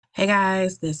Hey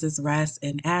guys, this is Russ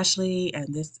and Ashley,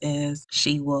 and this is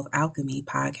Shewolf Alchemy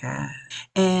Podcast.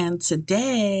 And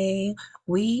today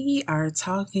we are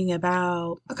talking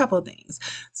about a couple of things.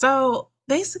 So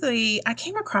basically, I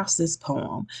came across this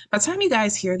poem. By the time you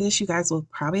guys hear this, you guys will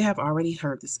probably have already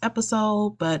heard this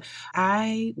episode, but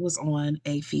I was on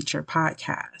a feature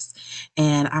podcast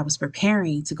and I was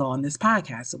preparing to go on this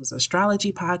podcast. It was an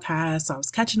astrology podcast. So I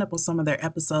was catching up on some of their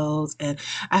episodes and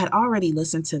I had already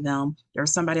listened to them. There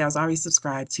was somebody I was already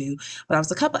subscribed to, but I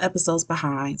was a couple episodes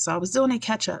behind. So I was doing a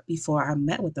catch up before I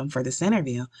met with them for this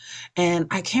interview. And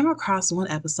I came across one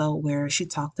episode where she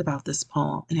talked about this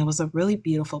poem, and it was a really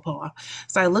beautiful poem.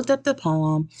 So I looked up the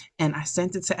poem and I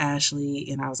sent it to Ashley,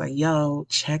 and I was like, yo,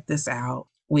 check this out.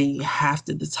 We have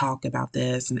to talk about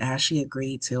this. And Ashley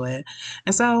agreed to it.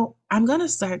 And so I'm going to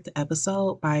start the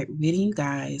episode by reading you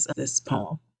guys this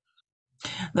poem.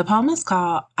 The poem is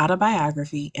called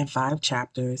Autobiography in 5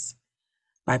 chapters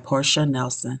by Portia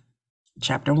Nelson.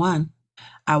 Chapter 1.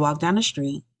 I walk down the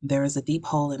street. There is a deep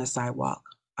hole in the sidewalk.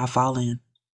 I fall in.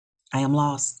 I am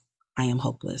lost. I am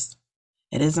hopeless.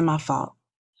 It isn't my fault.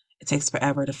 It takes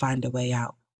forever to find a way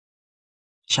out.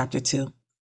 Chapter 2.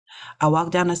 I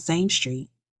walk down the same street.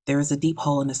 There is a deep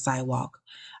hole in the sidewalk.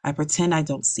 I pretend I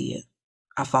don't see it.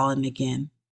 I fall in again.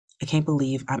 I can't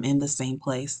believe I'm in the same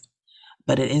place.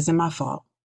 But it isn't my fault.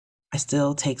 It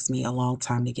still takes me a long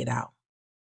time to get out.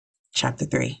 Chapter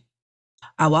 3.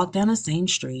 I walk down the same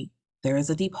street. There is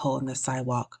a deep hole in the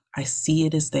sidewalk. I see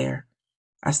it is there.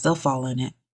 I still fall in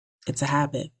it. It's a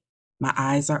habit. My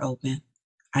eyes are open.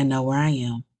 I know where I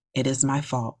am. It is my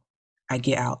fault. I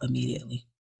get out immediately.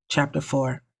 Chapter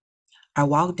 4. I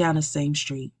walk down the same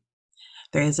street.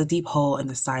 There is a deep hole in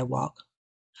the sidewalk.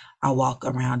 I walk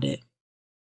around it.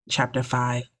 Chapter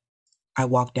 5. I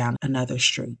walk down another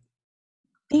street.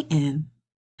 The end.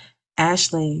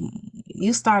 Ashley,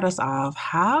 you start us off.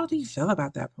 How do you feel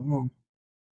about that poem?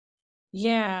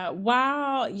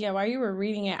 While you were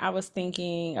reading it, I was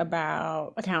thinking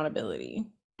about accountability.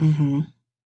 Mm-hmm.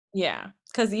 Yeah,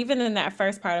 because even in that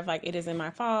first part of like it isn't my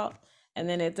fault, and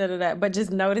then it but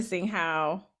just noticing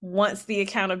how once the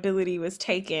accountability was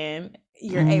taken,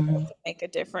 you're able Mm-hmm. to make a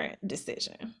different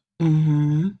decision.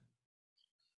 Mm-hmm.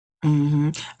 Mm-hmm.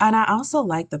 And I also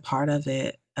like the part of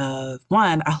it of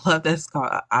one, I love that it's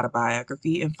called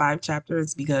Autobiography in 5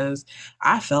 chapters because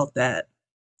I felt that.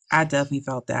 I definitely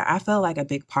felt that. I felt like a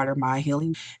big part of my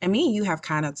healing. And me and you have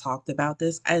kind of talked about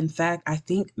this. In fact, I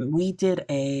think we did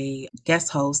a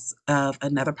guest host of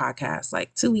another podcast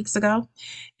like 2 weeks ago.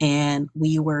 And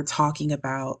we were talking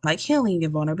about like healing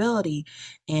and vulnerability.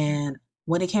 And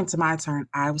when it came to my turn,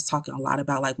 I was talking a lot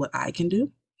about like what I can do.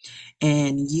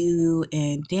 And you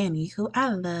and Danny, who I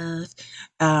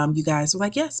love, you guys were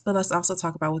like, yes, but let's also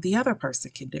talk about what the other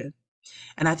person can do.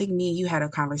 And I think me and you had a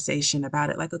conversation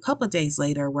about it like a couple of days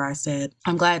later where I said,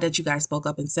 I'm glad that you guys spoke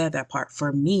up and said that part.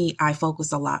 For me, I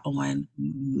focus a lot on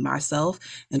myself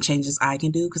and changes I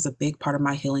can do because a big part of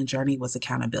my healing journey was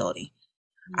accountability.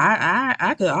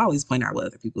 I could always point out what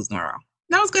other people's doing wrong.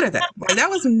 And I was good at that. Like that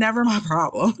was never my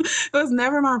problem. It was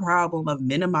never my problem of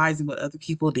minimizing what other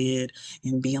people did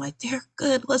and being like, they're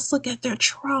good. Let's look at their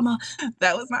trauma.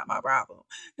 That was not my problem.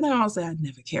 And I don't say I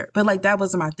never cared, but like that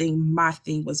wasn't my thing. My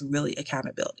thing was really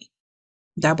accountability.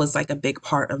 That was like a big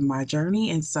part of my journey.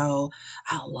 And so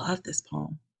I love this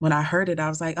poem. When I heard it, I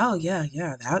was like, oh yeah,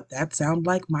 that sounded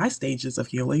like my stages of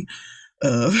healing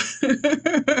of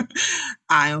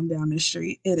I am down the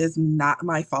street. It is not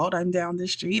my fault I'm down the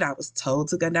street. I was told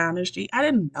to go down the street. I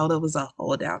didn't know there was a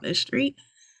hole down the street.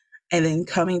 And then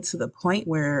coming to the point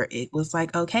where it was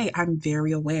like, okay, I'm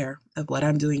very aware of what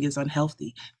I'm doing is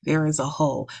unhealthy. There is a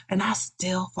hole. And I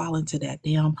still fall into that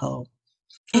damn hole.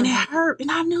 And it hurt. And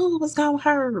I knew it was going to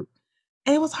hurt.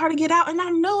 And it was hard to get out. And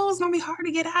I knew it was going to be hard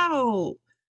to get out.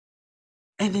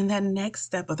 And then that next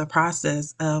step of the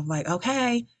process of like,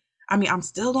 okay, I'm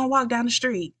still going to walk down the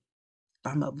street, but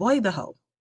I'm going to avoid the hole.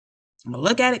 I'm going to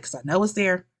look at it because I know it's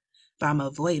there, but I'm going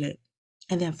to avoid it.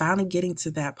 And then finally getting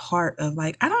to that part of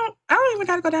like, I don't even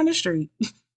got to go down the street.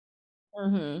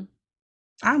 Mm-hmm.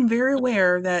 I'm very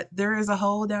aware that there is a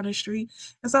hole down the street.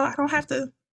 And so I don't have to,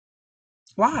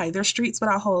 why? There's streets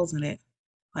without holes in it.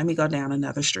 Let me go down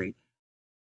another street.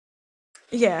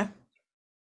 Yeah.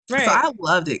 Right. So I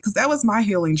loved it because that was my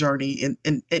healing journey.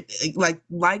 And it,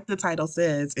 like the title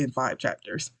says, in 5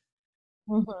 chapters.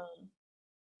 Mm-hmm.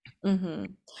 Mm-hmm.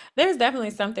 There's definitely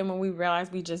something when we realize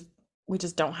we just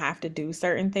don't have to do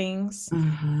certain things.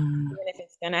 Mm-hmm. Even if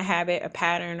it's been a habit, a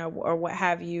pattern, or what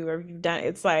have you, or you've done,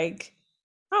 it's like,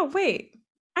 oh wait,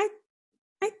 I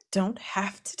don't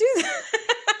have to do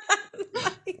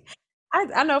that. Like,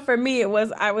 I know for me it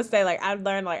was, I would say like I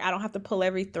learned like I don't have to pull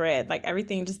every thread. Like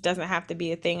everything just doesn't have to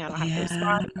be a thing. I don't have to Yeah.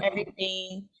 respond to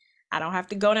everything. I don't have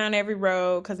to go down every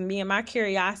road because me and my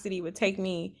curiosity would take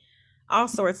me all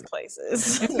sorts of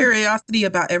places. And curiosity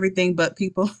about everything but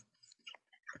people.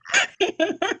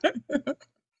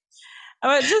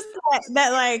 But just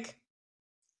that like,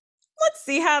 let's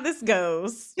see how this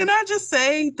goes. Can I just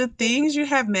say the things you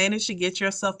have managed to get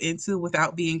yourself into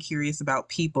without being curious about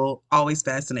people always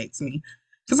fascinates me.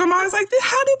 Because I'm always like,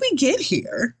 how did we get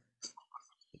here?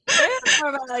 It's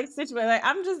more about like situation. Like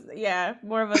I'm just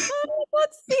more of a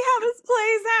let's see how this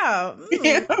plays out.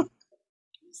 Yeah.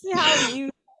 See how you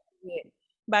it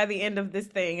by the end of this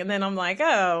thing, and then I'm like,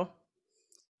 oh,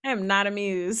 I am not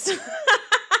amused.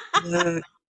 Look,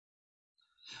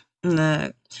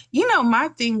 look. You know, my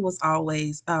thing was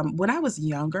always when I was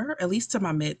younger, at least to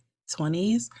my mid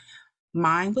 20s,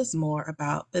 mine was more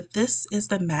about that this is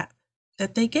the map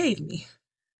that they gave me.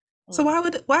 So why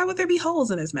would there be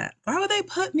holes in this map? Why would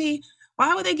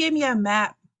they give me a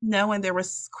map knowing there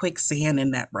was quicksand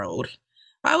in that road?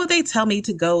 Why would they tell me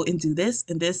to go and do this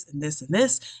and this and this and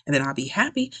this, and then I'll be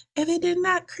happy if it did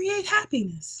not create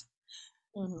happiness?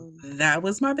 That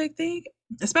was my big thing,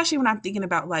 especially when I'm thinking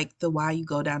about like the why you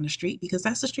go down the street, because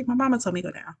that's the street my mama told me to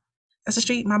go down. That's the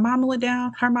street my mama went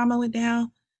down, her mama went down,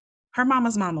 her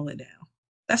mama's mama went down.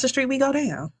 That's the street we go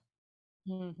down.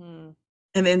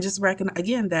 And then just reckon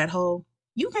again that whole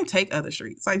you can take other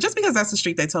streets. Like just because that's the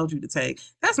street they told you to take,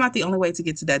 that's not the only way to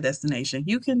get to that destination.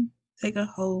 You can take a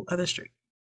whole other street.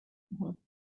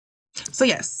 So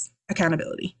yes,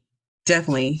 accountability.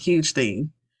 Definitely huge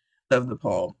thing of the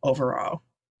poem overall.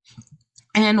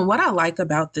 And what I like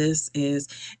about this is,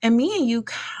 and me and you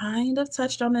kind of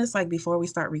touched on this like before we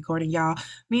start recording, y'all,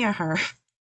 me and her.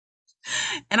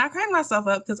 And I crack myself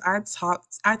up because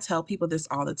I tell people this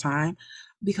all the time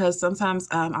because sometimes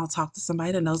I'll talk to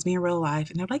somebody that knows me in real life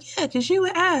and they're like, yeah, because you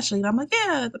and Ashley. And I'm like,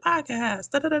 yeah, the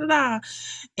podcast, da da da da da.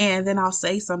 And then I'll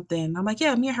say something. I'm like,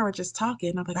 yeah, me and her were just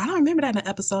talking. I'm like, I don't remember that in the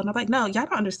episode. And I'm like, no, y'all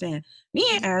don't understand. Me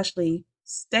and Ashley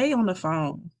stay on the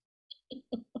phone.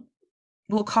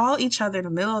 We'll call each other in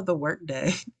the middle of the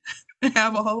workday and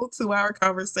have a whole 2-hour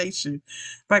conversation.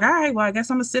 Like, all right, well, I guess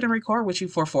I'm gonna sit and record with you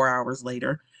for 4 hours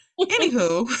later.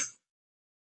 Anywho,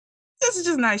 this is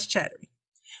just nice chatting.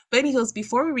 But anywho,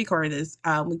 before we record this,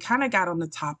 we kind of got on the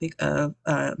topic of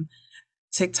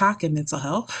TikTok and mental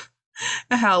health.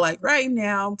 And how like right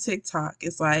now TikTok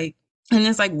is like in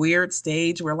this like weird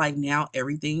stage where like now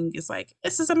everything is like,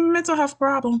 this is a mental health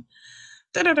problem.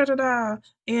 Da da da da da.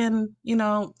 And you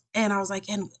know, and I was like,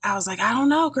 I don't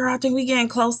know, girl. I think we getting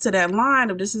close to that line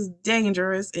of this is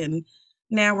dangerous. And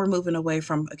now we're moving away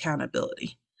from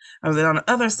accountability. I was on the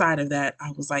other side of that.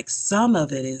 I was like, some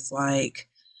of it is like,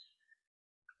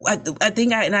 I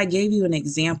think I gave you an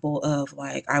example of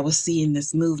like, I was seeing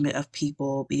this movement of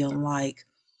people being like,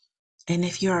 and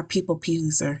if you're a people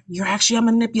pleaser, you're actually a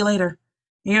manipulator.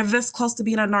 You're this close to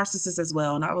being a narcissist as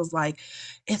well. And I was like,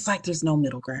 it's like there's no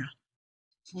middle ground.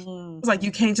 It's like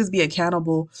you can't just be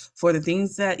accountable for the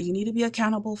things that you need to be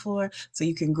accountable for so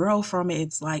you can grow from it.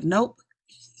 It's like, nope,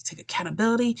 you take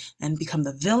accountability and become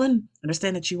the villain.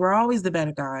 Understand that you were always the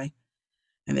better guy.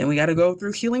 And then we got to go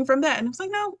through healing from that. And it's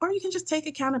like, no, or you can just take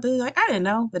accountability. Like, I didn't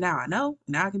know, but now I know.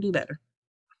 Now I can do better.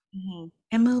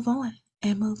 And move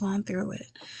on through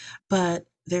it. But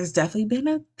there's definitely been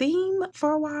a theme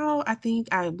for a while. I think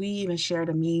we even shared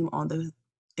a meme on the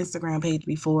Instagram page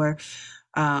before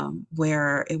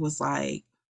where it was like,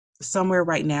 somewhere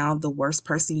right now, the worst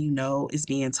person you know is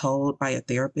being told by a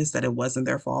therapist that it wasn't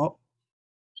their fault.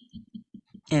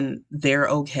 And they're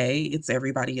okay. It's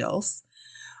everybody else.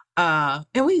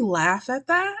 And we laugh at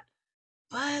that,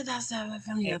 but that's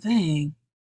definitely a thing.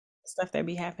 Stuff that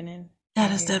be happening.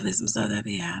 That is definitely some stuff that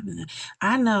be happening.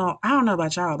 I don't know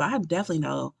about y'all, but I definitely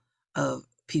know of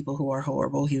people who are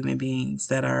horrible human beings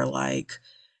that are like,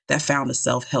 that found a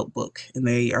self-help book and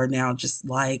they are now just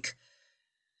like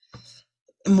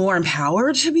more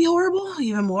empowered to be horrible,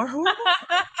 even more horrible.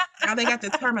 Now they got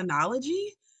the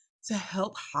terminology to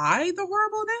help hide the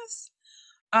horribleness.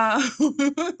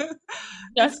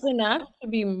 Just enough to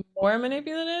be more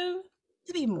manipulative?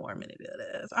 To be more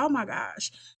manipulative. Oh my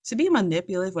gosh. To be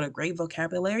manipulative with a great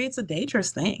vocabulary, it's a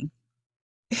dangerous thing.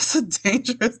 It's a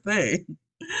dangerous thing.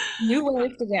 New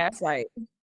ways to gaslight.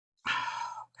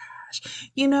 Oh gosh.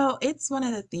 You know, it's one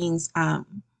of the things,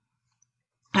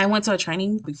 I went to a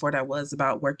training before that was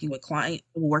about working with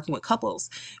couples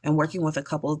and working with a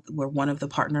couple where one of the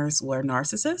partners were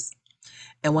narcissists.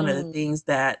 And one of the things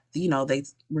that, you know, they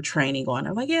were training on,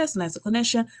 I'm like, yes, and as a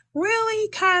clinician, really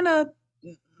kind of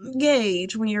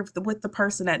gauge when you're with the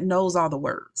person that knows all the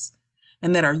words.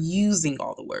 and that are using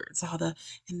all the words,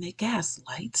 and they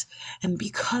gaslight, and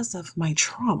because of my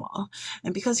trauma,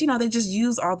 and because, they just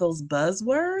use all those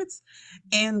buzzwords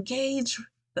and gauge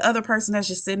the other person that's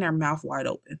just sitting there mouth wide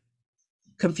open,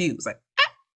 confused. Like,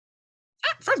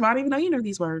 first of all, I didn't even know you knew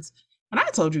these words. When I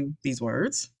told you these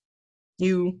words,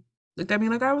 you looked at me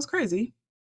like I was crazy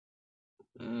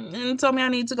and told me I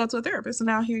need to go to a therapist. And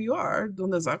now here you are doing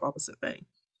the exact opposite thing.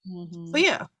 So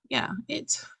yeah,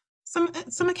 it's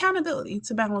some accountability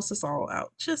to balance this all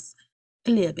out, just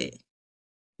a little bit.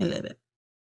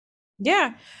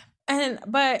 Yeah.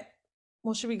 But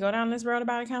should we go down this road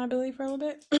about accountability for a little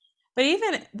bit? But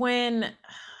even when,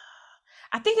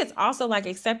 I think it's also like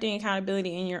accepting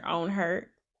accountability in your own hurt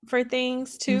for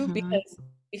things too,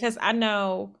 because I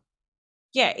know,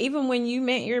 even when you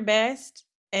meant your best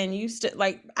and you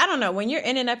like, I don't know, when you're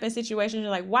ending up in situations,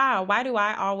 you're like, wow, why do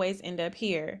I always end up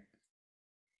here?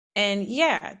 And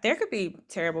there could be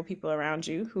terrible people around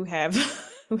you who have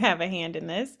who have a hand in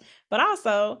this, but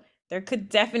also there could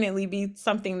definitely be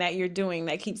something that you're doing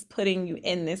that keeps putting you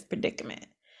in this predicament.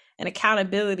 And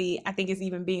accountability, I think, is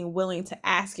even being willing to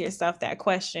ask yourself that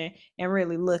question and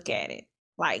really look at it.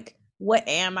 Like, what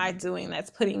am I doing that's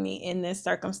putting me in this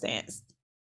circumstance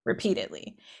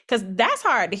repeatedly? Because that's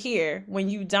hard to hear when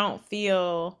you don't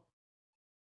feel,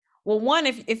 well, one,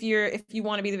 if you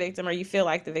want to be the victim or you feel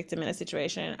like the victim in a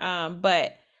situation,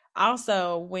 but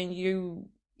also when you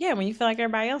feel like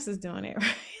everybody else is doing it,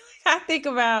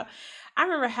 right? I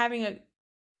remember having a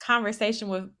conversation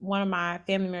with one of my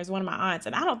family members, one of my aunts,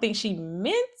 and I don't think she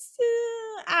meant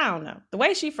to, I don't know. The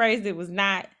way she phrased it was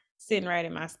not sitting right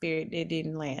in my spirit. It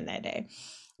didn't land that day.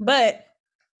 But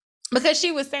because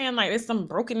she was saying like there's some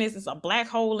brokenness, it's a black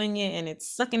hole in you and it's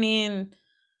sucking in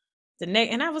the neck.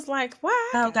 And I was like, what?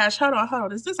 Oh gosh, hold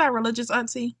on. Is this our religious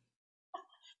auntie?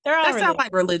 They're all that sounds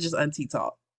like religious auntie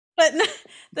talk. But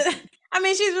I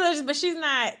mean, she's religious, but she's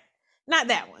not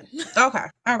that one. Okay.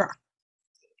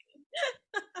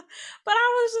 But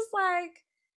I was just like,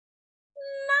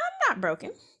 no, I'm not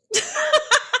broken.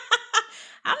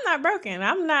 I'm not broken.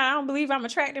 I don't believe I'm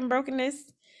attracting brokenness.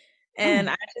 And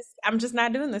I'm just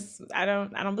not doing this. I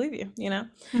don't believe you,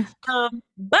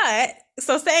 But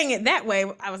so saying it that way,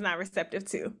 I was not receptive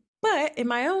to. But in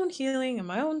my own healing, in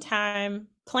my own time,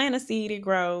 plant a seed, it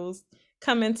grows,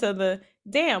 come into the,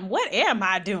 damn, what am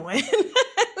I doing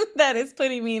that is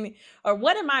putting me in, or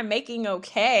what am I making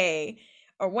okay?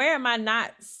 Or where am I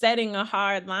not setting a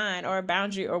hard line or a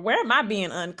boundary? Or where am I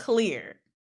being unclear?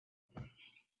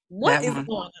 What is going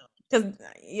on? Because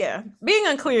being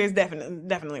unclear is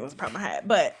definitely was a problem I had.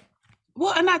 But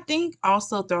and I think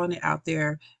also throwing it out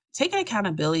there, taking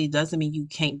accountability doesn't mean you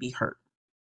can't be hurt.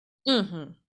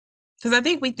 Because I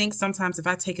think we think sometimes if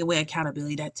I take away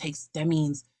accountability, that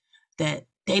means that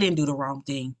they didn't do the wrong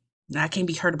thing. And I can't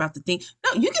be hurt about the thing.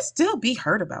 No, you can still be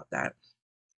hurt about that.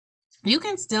 You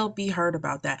can still be hurt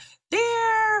about that.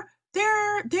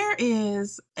 There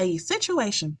is a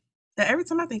situation that every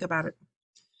time I think about it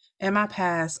in my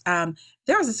past,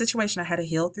 there was a situation I had to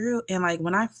heal through. And like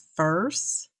when it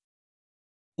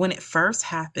first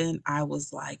happened, I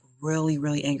was like really,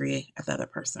 really angry at the other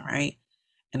person, right?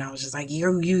 And I was just like,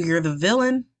 you're the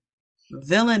villain.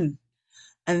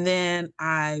 And then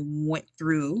I went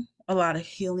through a lot of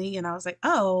healing and I was like,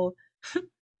 oh,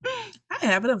 I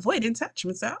have an avoidant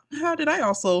attachment style. How did I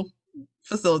also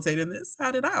facilitate in this?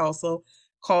 How did I also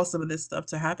cause some of this stuff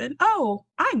to happen? Oh,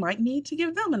 I might need to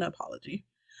give them an apology.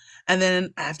 And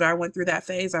then after I went through that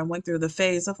phase, I went through the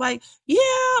phase of like,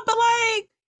 but like,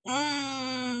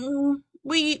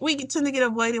 we tend to get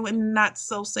avoided in not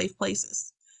so safe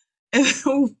places. And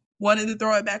wanted to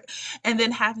throw it back. And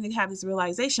then having to have this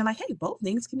realization like, hey, both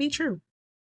things can be true.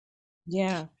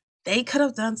 Yeah. They could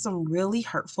have done some really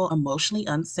hurtful, emotionally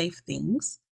unsafe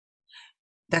things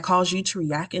that cause you to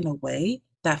react in a way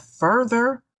that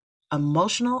further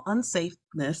emotional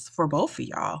unsafeness for both of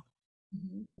y'all,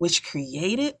 which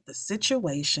created the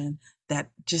situation that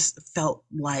just felt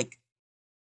like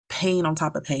pain on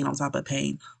top of pain on top of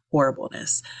pain,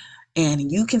 horribleness.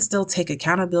 And you can still take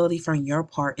accountability from your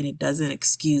part and it doesn't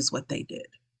excuse what they did.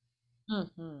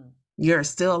 You're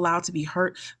still allowed to be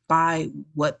hurt by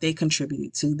what they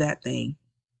contributed to that thing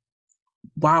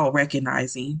while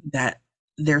recognizing that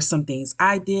there's some things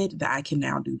I did that I can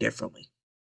now do differently.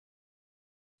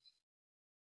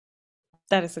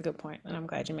 That is a good point. And I'm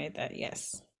glad you made that.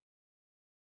 Yes.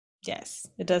 Yes.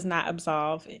 It does not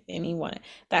absolve anyone.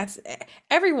 That's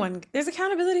everyone. There's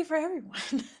accountability for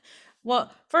everyone.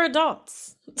 Well, for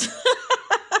adults.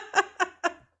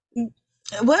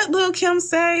 What Lil Kim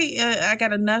say? I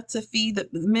got enough to feed the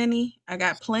many. I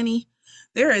got plenty.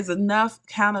 There is enough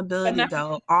accountability to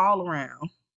go all around.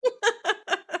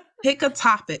 Pick a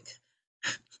topic.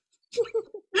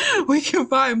 We can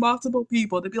find multiple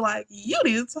people to be like, you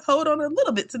need to hold on a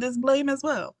little bit to this blame as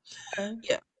well.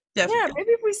 Yeah, Yeah, definitely.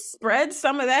 maybe if we spread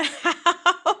some of that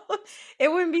out,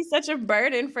 it wouldn't be such a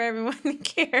burden for everyone to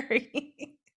carry.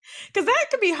 Because that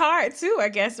could be hard too, I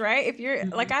guess, right? If you're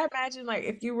like, Mhm. I imagine like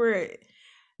if you were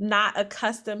not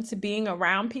accustomed to being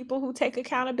around people who take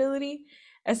accountability,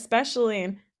 especially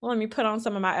in, well, let me put on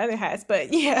some of my other hats,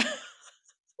 but yeah.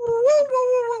 Woo, woo,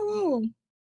 woo, woo, woo.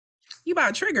 You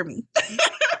about to trigger me.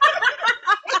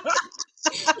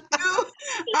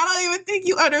 I don't even think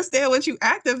you understand what you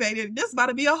activated. This is about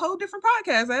to be a whole different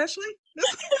podcast, Ashley.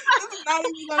 This is not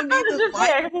even I going to be thought it the just light,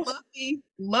 there. fluffy,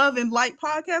 love and light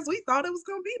podcast we thought it was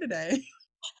going to be today.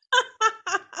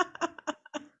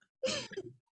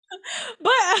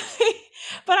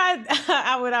 But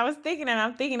I what I was thinking, and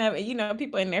I'm thinking of,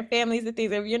 people in their families and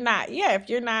things. If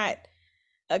you're not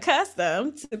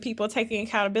accustomed to people taking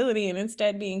accountability and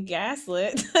instead being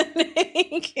gaslit,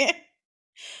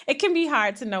 it can be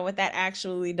hard to know what that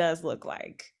actually does look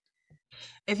like.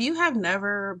 If you have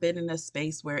never been in a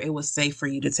space where it was safe for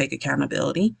you to take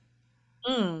accountability,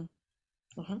 Mm.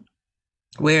 Mm-hmm.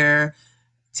 where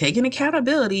taking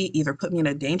accountability either put me in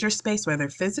a dangerous space, whether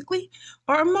physically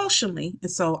or emotionally.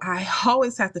 And so I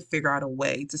always have to figure out a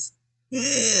way to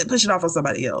push it off on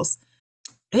somebody else.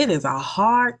 It is a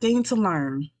hard thing to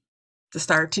learn, to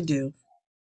start to do.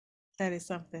 That is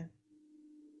something.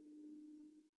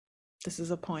 This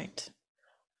is a point.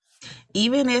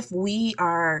 Even if we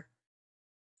are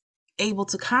able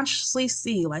to consciously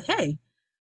see, like, hey,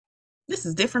 this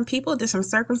is different people, different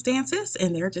circumstances,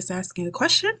 and they're just asking a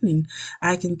question, and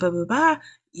I can blah, blah, blah.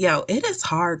 Yo, it is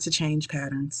hard to change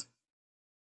patterns.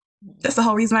 That's the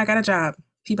whole reason I got a job.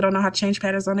 People don't know how to change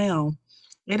patterns on their own.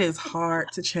 It is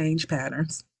hard to change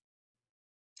patterns.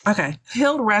 Okay,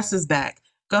 Healed Rest is back.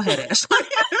 Go ahead, Ashley.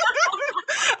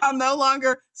 I'm no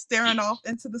longer staring off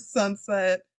into the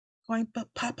sunset, going,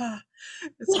 but Papa,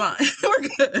 it's fine. We're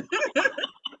good.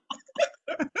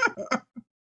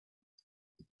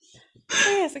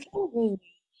 Yes, accountability.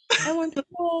 And when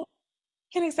people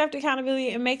can accept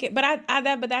accountability and make it, but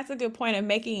that's a good point of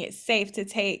making it safe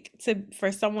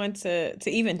for someone to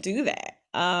even do that.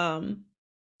 Because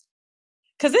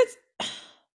it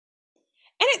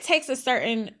takes a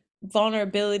certain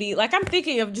vulnerability. Like, I'm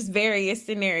thinking of just various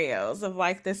scenarios of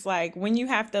like this, like when you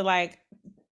have to like,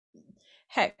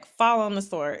 heck, fall on the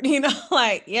sword,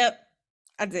 like, yep,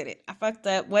 I did it. I fucked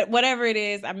up. Whatever it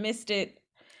is, I missed it.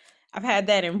 I've had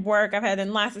that in work. I've had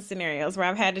in lots of scenarios where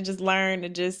I've had to just learn to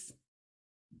just,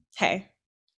 hey,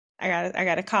 I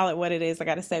gotta call it what it is. I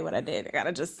gotta say what I did. I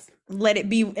gotta just let it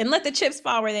be and let the chips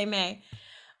fall where they may.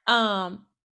 But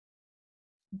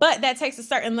that takes a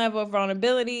certain level of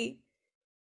vulnerability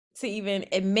to even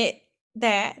admit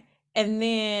that. And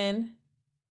then,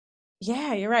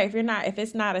 yeah, you're right. If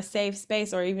it's not a safe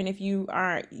space, or even if you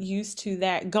aren't used to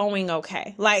that going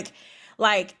okay. Like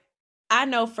I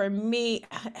know for me,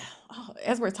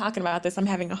 as we're talking about this, I'm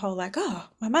having a whole like, oh,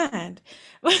 my mind.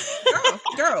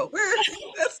 Girl,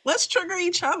 let's trigger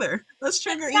each other. Let's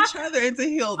trigger each other into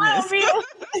healedness.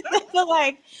 But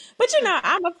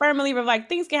I'm a firm believer of like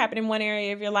things can happen in one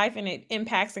area of your life and it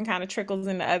impacts and kind of trickles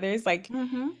into others. Like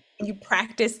you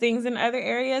practice things in other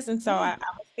areas. And so I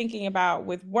was thinking about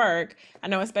with work, I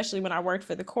know, especially when I worked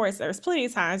for the course, there was plenty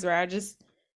of times where I just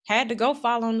had to go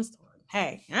fall on the sword.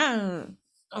 Hey,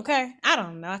 okay, I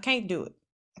don't know. I can't do it.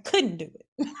 I couldn't do it.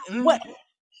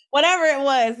 Whatever it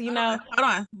was, Hold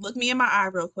on. Look me in my eye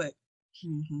real quick.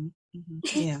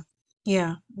 Yeah.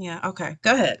 Okay.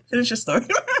 Go ahead. Finish your story.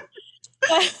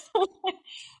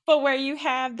 But where you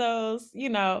have those,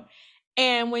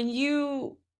 and when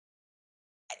you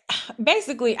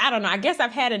basically, I don't know, I guess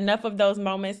I've had enough of those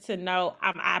moments to know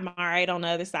I'm all right on the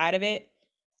other side of it.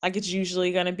 Like it's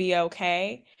usually going to be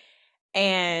okay.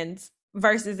 And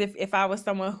versus if I was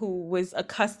someone who was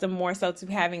accustomed more so to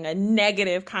having a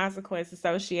negative consequence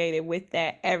associated with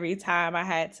that every time I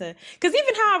had to, because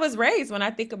even how I was raised, when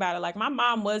I think about it, like my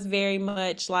mom was very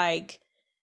much like,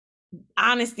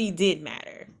 honesty did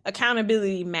matter.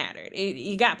 Accountability mattered.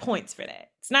 You got points for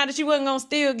that. It's not that you wasn't going to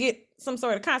still get some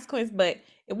sort of consequence, but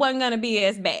it wasn't going to be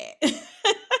as bad.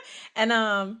 And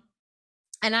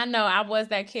I know I was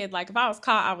that kid. Like if I was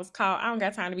caught, I was caught. I don't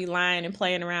got time to be lying and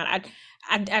playing around.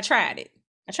 I tried it.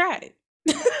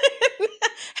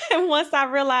 And once I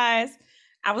realized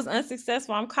I was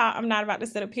unsuccessful, I'm caught. I'm not about to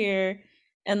sit up here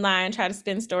and lie and try to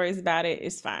spin stories about it.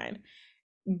 It's fine.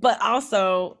 But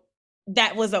also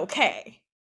that was okay.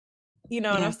 You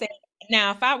know what I'm saying?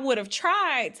 Now, if I would have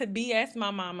tried to BS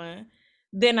my mama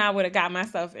then I would have got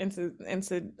myself into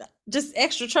just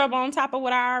extra trouble on top of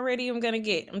what I already am gonna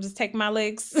get. I'm just taking my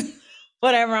legs,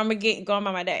 whatever I'm gonna get, going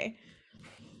by my day.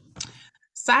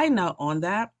 Side note on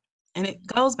that, and it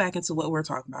goes back into what we're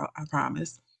talking about, I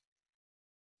promise.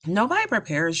 Nobody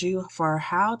prepares you for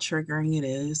how triggering it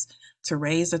is to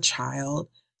raise a child,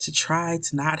 to try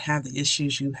to not have the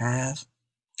issues you have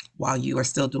while you are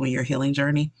still doing your healing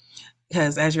journey.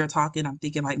 Because as you're talking, I'm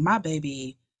thinking like my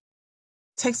baby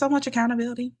takes so much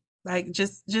accountability. Like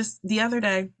just the other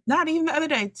day, not even the other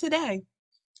day, today,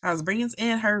 I was bringing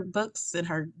in her books and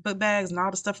her book bags and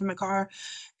all the stuff from the car,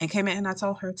 and came in and I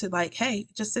told her to like, hey,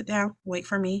 just sit down, wait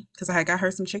for me, because I had got her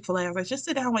some Chick-fil-A. I was like, just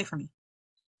sit down, wait for me.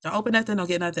 Don't open nothing, don't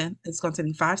get nothing. It's going to take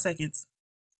me 5 seconds.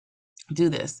 Do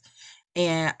this.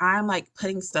 And I'm like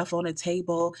putting stuff on the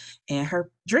table, and her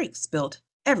drink spilled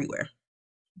everywhere,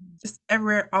 just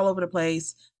everywhere, all over the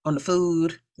place, on the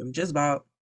food that we just bought.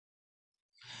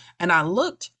 And I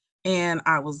looked and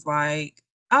I was like,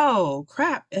 oh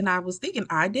crap. And I was thinking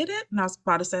I did it. And I was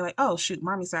about to say, like, oh shoot,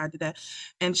 mommy said I did that.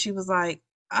 And she was like,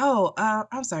 oh,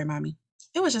 I'm sorry, mommy.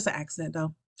 It was just an accident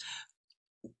though.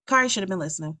 Kari should have been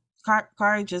listening.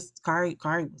 Kari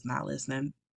was not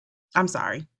listening. I'm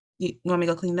sorry. You want me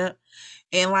to go clean it up?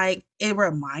 And like it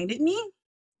reminded me,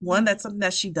 one, that's something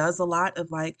that she does a lot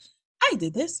of, like, I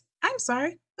did this. I'm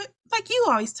sorry. But like you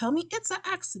always tell me, it's an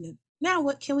accident. Now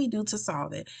what can we do to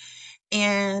solve it?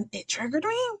 And it triggered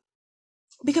me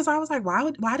because I was like,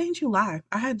 why didn't you lie?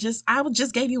 I just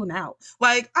gave you an out.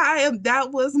 Like that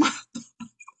was my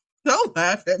don't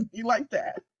laugh at me like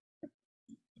that.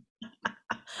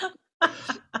 But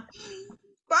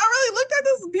I really looked at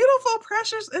this beautiful,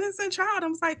 precious, innocent child. I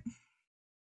was like,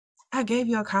 I gave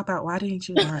you a cop out. Why didn't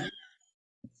you lie?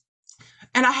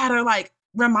 And I had to like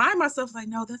remind myself, like,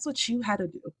 no, that's what you had to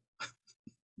do.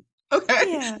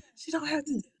 Okay. Yeah. She don't have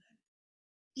to do that.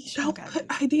 You don't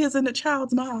put ideas in the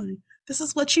child's mind. This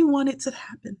is what you wanted to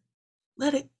happen.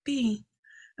 Let it be.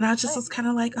 And I just was kind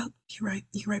of like, oh, you're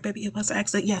right, baby. It was an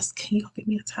accident. Yes, can you go get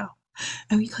me a towel?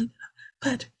 And we cleaned it up.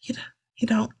 But you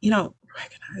don't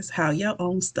recognize how your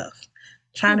own stuff,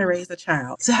 trying to raise a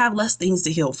child, to have less things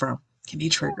to heal from, can be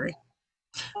triggering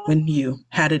when you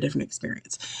had a different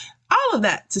experience. All of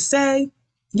that to say,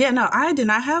 yeah, no, I did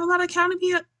not have a lot of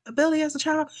accountability as a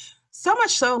child. So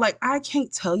much so, like, I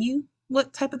can't tell you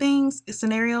what type of things,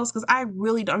 scenarios, because I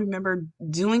really don't remember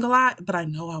doing a lot, but I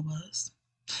know I was.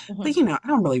 But I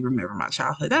don't really remember my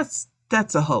childhood.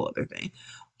 That's a whole other thing.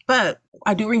 But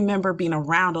I do remember being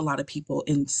around a lot of people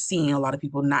and seeing a lot of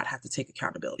people not have to take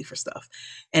accountability for stuff.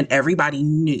 And everybody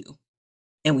knew.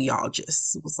 And we all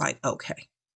just was like, okay.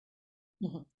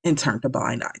 And turned a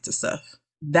blind eye to stuff.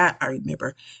 That I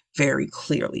remember very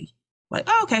clearly. Like,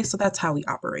 oh, okay, so that's how we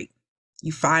operate.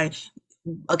 You find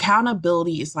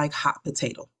accountability is like hot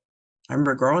potato. I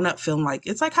remember growing up feeling like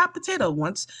it's like hot potato.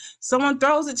 Once someone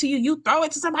throws it to you, you throw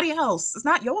it to somebody else. It's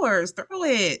not yours. Throw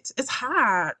it. It's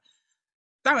hot.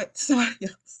 Throw it to somebody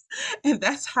else. And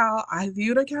that's how I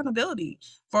viewed accountability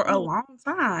for a long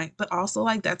time. But also,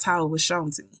 like, that's how it was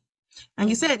shown to me. And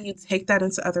you said you take that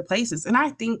into other places. And I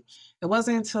think it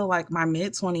wasn't until like my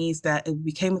mid-20s that it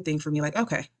became a thing for me. Like,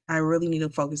 okay, I really need to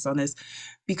focus on this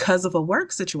because of a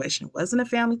work situation. It wasn't a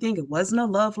family thing. It wasn't a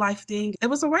love life thing. It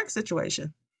was a work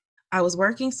situation. I was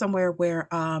working somewhere where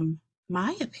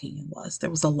my opinion was there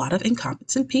was a lot of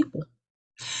incompetent people.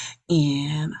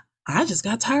 And I just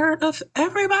got tired of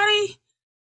everybody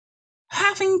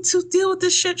having to deal with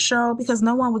this shit show because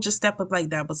no one would just step up like,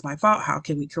 that was my fault. How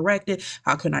can we correct it?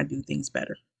 How can I do things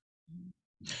better?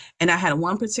 And I had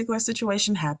one particular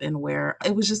situation happen where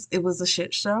it was a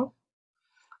shit show.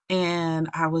 And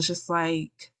I was just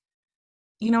like,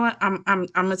 you know what? I'm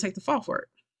gonna take the fall for it.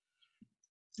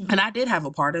 And I did have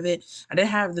a part of it. I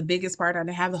didn't have the biggest part. I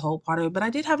didn't have the whole part of it, but I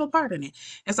did have a part in it.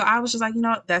 And so I was just like, you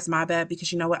know what? That's my bad,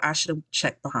 because you know what? I should have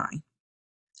checked behind.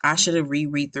 I should have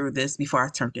reread through this before I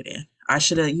turned it in. I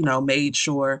should have, made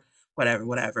sure,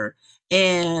 whatever.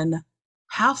 And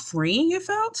how freeing it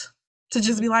felt to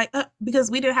just be like,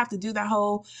 because we didn't have to do that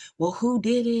whole, well, who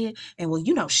did it? And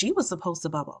well, she was supposed to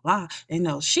blah, blah, blah. And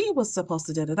no, she was supposed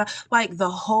to da. Like the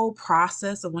whole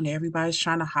process of when everybody's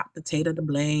trying to hot potato to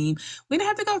blame, we didn't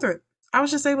have to go through it. I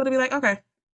was just able to be like, okay,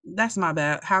 that's my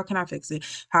bad. How can I fix it?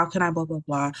 How can I blah, blah,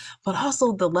 blah. But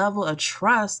also the level of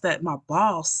trust that my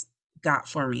boss got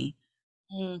for me.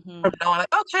 From knowing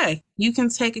like, okay, you can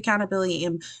take accountability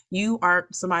and you are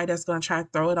somebody that's going to try to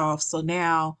throw it off. So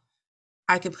now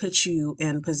I can put you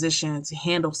in position to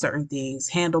handle certain things,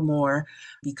 handle more,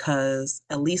 because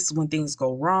at least when things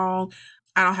go wrong,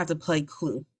 I don't have to play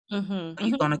Clue.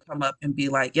 You're going to come up and be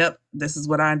like, yep, this is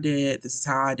what I did. This is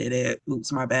how I did it.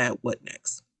 Oops, my bad. What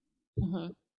next?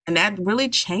 Mhm. And that really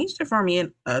changed it for me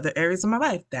in other areas of my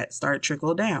life that started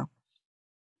trickle down.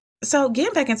 So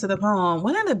getting back into the poem,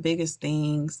 one of the biggest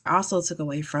things I also took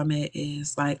away from it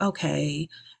is like, okay,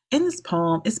 in this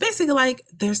poem, it's basically like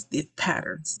there's the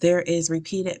patterns. There is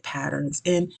repeated patterns.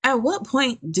 And at what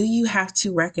point do you have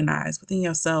to recognize within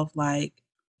yourself, like,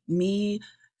 me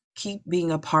keep being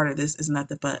a part of this is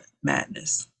nothing but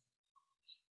madness?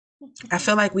 I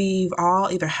feel like we've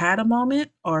all either had a moment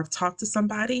or talked to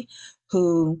somebody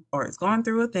who or is going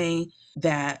through a thing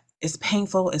that is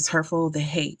painful, is hurtful, they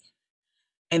hate.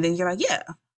 And then you're like, yeah,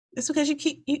 it's because you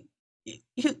keep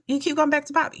going back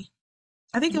to Bobby.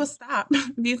 I think it would stop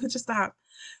if you could just stop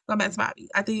going back to Bobby.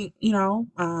 I think,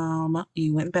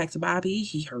 you went back to Bobby,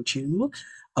 he hurt you.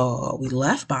 We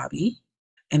left Bobby.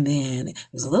 And then it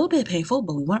was a little bit painful,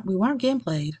 but we weren't getting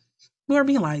played. We weren't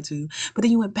being lied to. But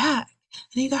then you went back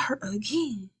and then you got hurt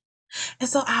again. And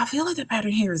so I feel like the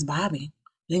pattern here is Bobby.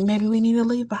 I think maybe we need to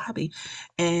leave Bobby.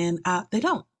 And they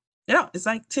don't. They don't. It's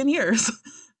like 10 years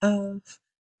of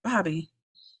Bobby.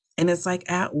 And it's like,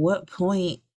 at what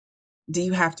point do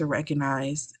you have to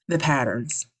recognize the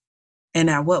patterns? And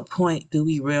at what point do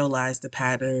we realize the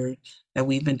pattern that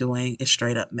we've been doing is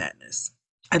straight up madness?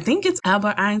 I think it's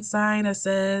Albert Einstein that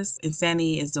says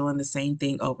insanity is doing the same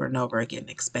thing over and over again,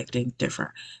 expecting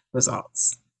different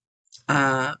results.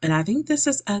 And I think this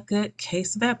is a good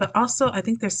case of that. But also, I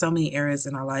think there's so many areas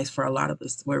in our lives for a lot of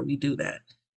us where we do that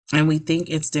and we think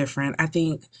it's different. I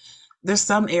think there's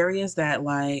some areas that,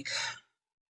 like,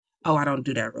 oh, I don't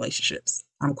do that in relationships.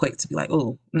 I'm quick to be like,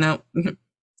 oh, no,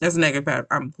 that's a negative pattern.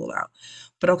 I'm gonna pull out.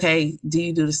 But okay, do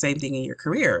you do the same thing in your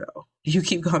career though? You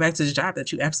keep going back to the job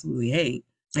that you absolutely hate,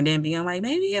 and then being like,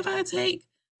 maybe if I take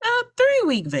a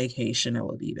 3-week vacation, it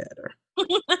will be better.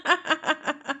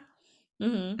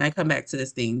 Mhm. And I come back to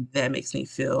this thing that makes me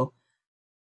feel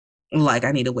like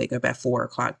I need to wake up at 4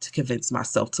 o'clock to convince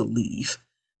myself to leave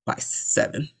by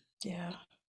 7. Yeah.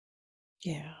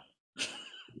 Yeah.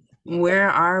 Where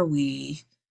are we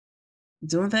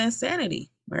doing the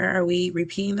insanity? Where are we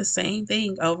repeating the same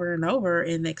thing over and over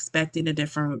and expecting a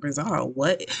different result?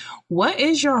 What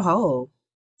is your hole?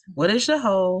 What is the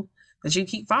hole that you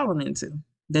keep falling into,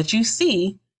 that you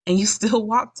see and you still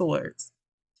walk towards?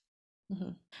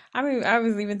 Mhm. I mean, I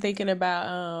was even thinking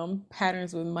about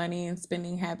patterns with money and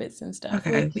spending habits and stuff,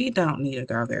 Okay, which we don't need to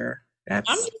go there. I'm That's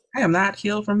just I am not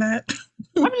healed from that.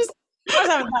 I'm just I was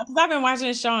having because I've been watching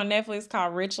a show on Netflix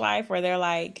called Rich Life where they're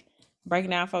like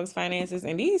breaking down folks' finances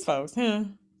and these folks,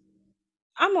 I'm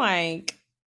like,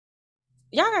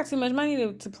 y'all got too much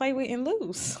money to play with and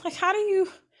lose. Like, how do you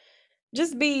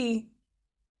just be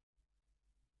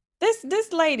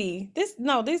this lady, this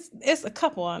it's a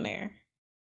couple on there.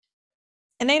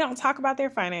 And they don't talk about their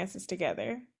finances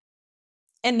together.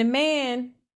 And the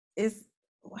man is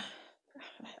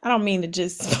I don't mean to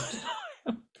just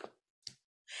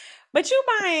but you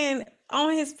buying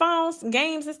on his phone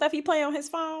games and stuff he play on his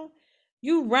phone,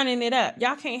 you running it up.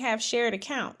 Y'all can't have shared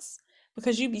accounts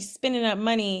because you be spending up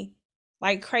money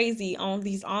like crazy on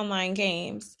these online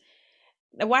games.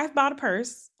 The wife bought a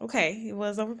purse. Okay, it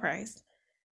was overpriced.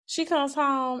 She comes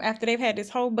home after they've had this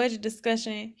whole budget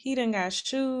discussion. He done got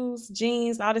shoes,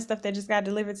 jeans, all this stuff that just got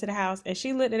delivered to the house. And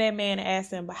she looked at that man and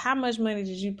asked him, but how much money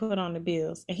did you put on the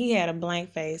bills? And he had a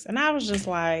blank face. And I was just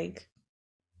like,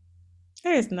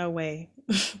 there's no way.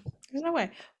 There's no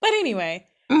way. But anyway,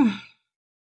 they've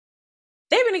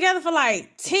been together for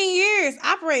like 10 years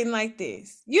operating like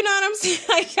this. You know what I'm saying?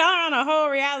 Like y'all on a whole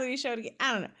reality show together.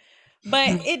 I don't know.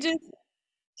 But it just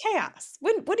chaos.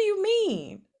 What do you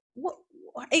mean? What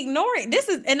ignoring this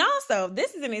is and also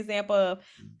this is an example of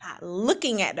not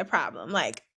looking at the problem,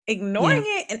 like ignoring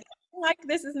Yeah. it and like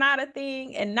this is not a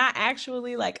thing and not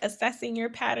actually like assessing your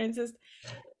patterns is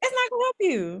it's not gonna help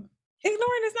you.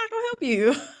 Ignoring is not gonna help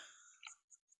you.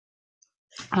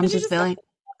 I'm Because you just just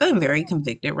feeling very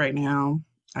convicted right now.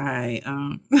 I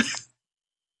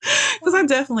because I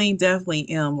definitely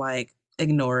am like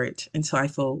ignore it until I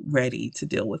feel ready to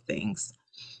deal with things.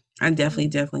 I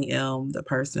definitely am the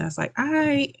person that's like,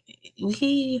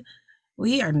 we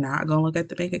we are not gonna look at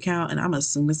the bank account and I'm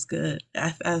assume it's good.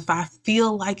 If I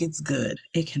feel like it's good,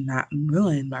 it cannot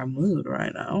ruin my mood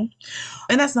right now.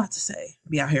 And that's not to say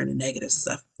be out here in the negative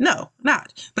stuff. No,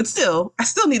 not. But still, I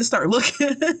still need to start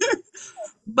looking.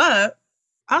 But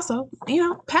also,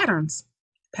 patterns.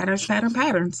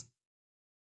 Patterns.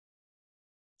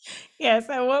 yes,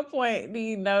 at what point do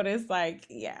you notice like,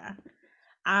 yeah,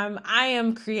 I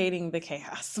am creating the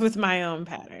chaos with my own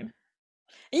pattern.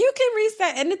 And you can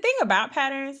reset. And the thing about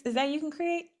patterns is that you can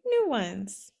create new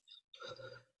ones.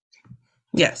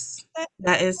 Yes, That's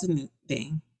that is the new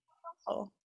thing.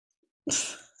 awful.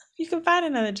 You can find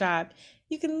another job.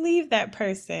 You can leave that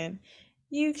person.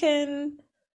 You can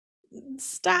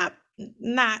stop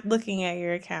not looking at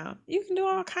your account. You can do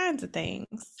all kinds of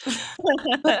things.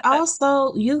 But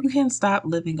also, you can stop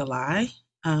living a lie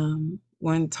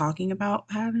when talking about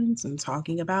patterns and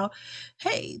talking about,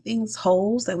 hey, things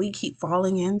holes that we keep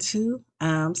falling into.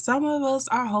 Some of us,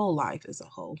 our whole life is a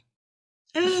hole.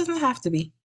 And it doesn't have to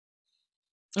be.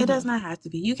 It does Mhm. not have to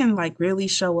be. You can like really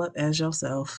show up as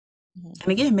yourself. Mhm.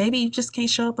 And again, maybe you just can't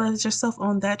show up as yourself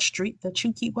on that street that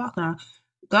you keep walking on.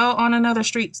 Go on another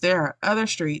streets. There are other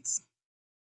streets.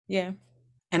 Yeah.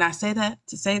 And I say that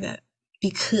to say that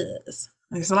because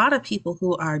there's a lot of people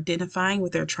who are identifying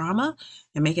with their trauma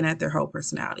and making that their whole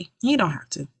personality. You don't have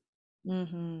to.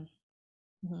 Mhm.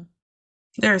 Mhm.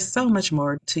 There is so much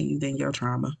more to you than your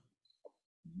trauma.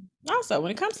 Also,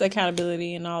 when it comes to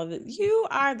accountability and all of it, you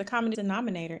are the common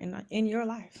denominator in your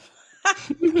life.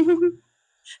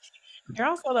 You're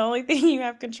also the only thing you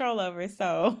have control over,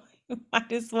 so you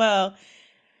might as well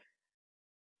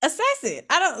assess it.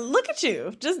 I don't look at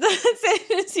you. Just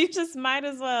you just might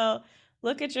as well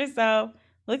look at yourself,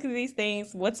 look at these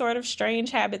things. What sort of strange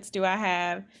habits do I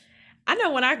have? I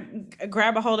know when I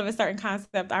grab a hold of a certain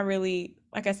concept, I really,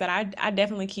 like I said, I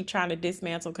definitely keep trying to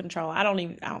dismantle control. I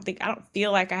don't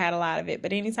feel like I had a lot of it,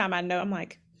 but anytime I know, I'm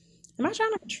like, am I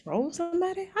trying to control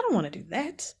somebody? I don't want to do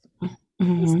that. Let's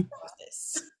Mhm. stop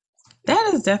this.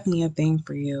 That is definitely a thing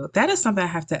for you. That is something I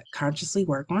have to consciously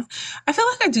work on. I feel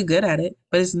like I do good at it,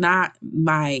 but it's not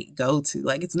my go-to.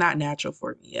 Like it's not natural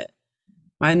for me yet.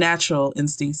 My natural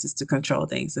instincts is to control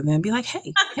things and then be like,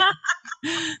 hey,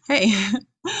 hey,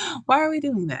 why are we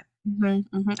doing that?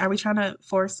 Are we trying to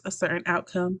force a certain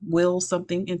outcome, will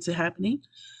something into happening?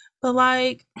 But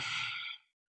like,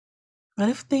 what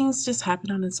if things just happen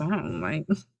on its own? Like,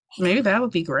 maybe that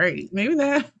would be great. Maybe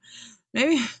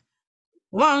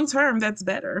long term, that's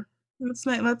better. Let's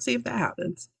see if that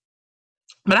happens.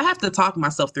 But I have to talk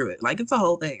myself through it. Like, it's a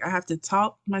whole thing. I have to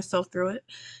talk myself through it,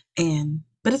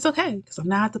 but it's okay because I'm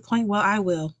not at the point where I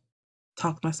will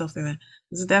talk myself through it.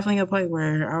 This is definitely a point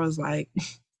where I was like,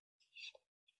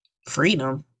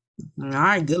 freedom. All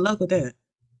right, good luck with that.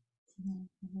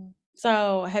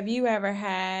 So, have you ever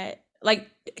had like?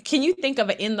 Can you think of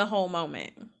it in the whole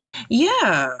moment?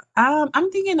 Yeah,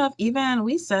 I'm thinking of even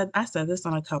I said this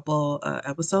on a couple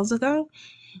episodes ago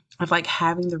of like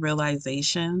having the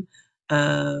realization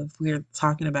of we're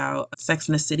talking about Sex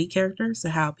in the City characters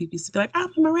and how people used to be like, I'm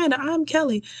Miranda, I'm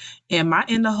Kelly, and my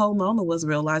in the whole moment was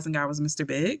realizing I was Mr.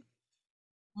 Big,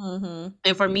 Mm-hmm.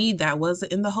 and for me that was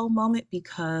in the whole moment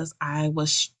because I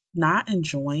was not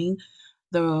enjoying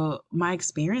the my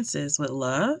experiences with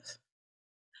love.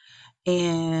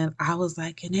 And I was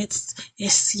like, and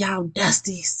it's y'all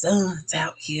dusty sons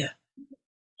out here.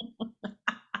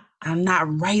 I'm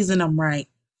not raising them right.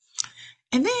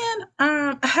 And then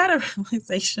I had a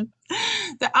realization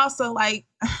that also like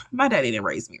my daddy didn't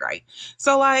raise me right.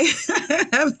 So like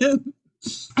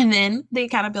and then the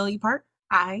accountability part,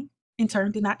 I in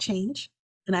turn did not change.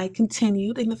 And I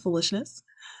continued in the foolishness.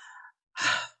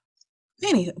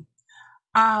 Anywho,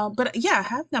 but yeah,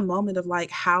 having a moment of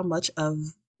like how much of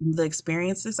the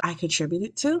experiences I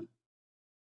contributed to.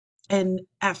 And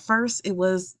at first, it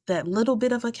was that little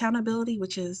bit of accountability,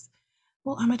 which is,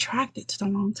 well, I'm attracted to the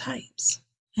wrong types.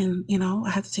 And, I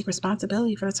have to take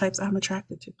responsibility for the types I'm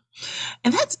attracted to.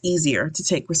 And that's easier to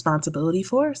take responsibility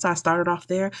for. So I started off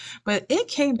there. But it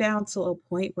came down to a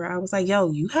point where I was like,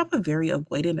 yo, you have a very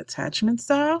avoidant attachment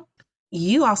style.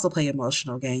 You also play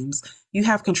emotional games. You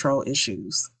have control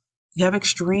issues. You have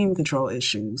extreme control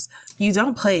issues. You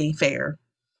don't play fair.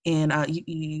 And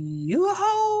you a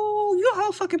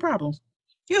whole fucking problem.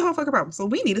 You a whole fucking problem. So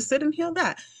we need to sit and heal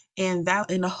that. And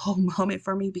that in a whole moment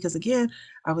for me, because again,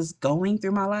 I was going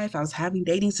through my life. I was having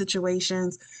dating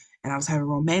situations and I was having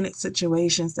romantic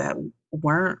situations that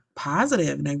weren't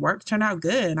positive and they weren't turn out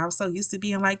good. And I was so used to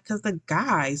being like, because the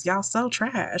guys, y'all so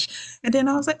trash. And then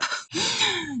I was like,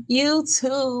 you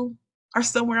too are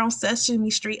somewhere on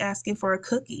Sesame Street asking for a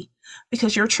cookie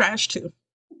because you're trash too.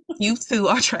 You two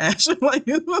are trash. Like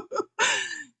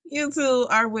you two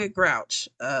are with Grouch.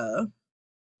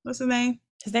 What's his name?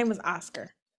 His name was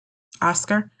Oscar.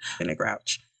 Oscar and a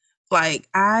Grouch. Like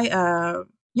yeah,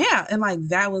 and like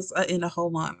that was in a whole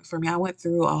month for me. I went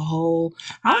through a whole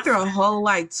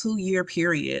like 2-year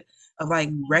period of like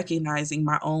recognizing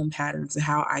my own patterns and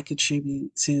how I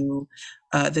contribute to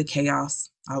the chaos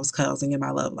I was causing in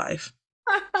my love life.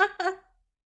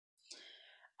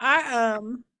 I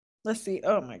let's see.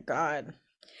 Oh my God.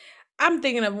 I'm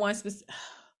thinking of one specific.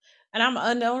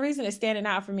 And the only reason it's standing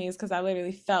out for me is because I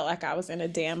literally felt like I was in a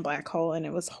damn black hole and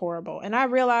it was horrible. And I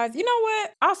realized, you know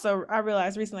what? Also, I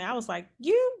realized recently, I was like,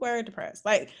 you were depressed.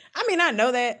 Like, I mean, I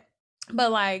know that,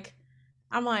 but like,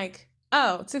 I'm like,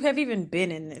 oh, to have even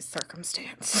been in this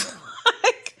circumstance,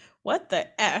 like, what the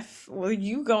F were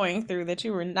you going through that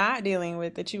you were not dealing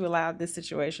with, that you allowed this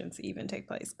situation to even take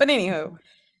place? But anywho,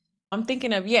 I'm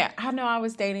thinking of, yeah, I know I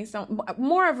was dating some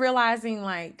more of realizing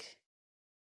like,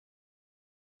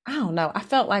 I don't know. I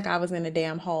felt like I was in a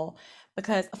damn hole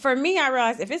because for me, I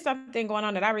realized if it's something going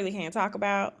on that I really can't talk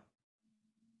about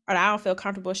or that I don't feel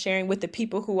comfortable sharing with the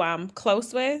people who I'm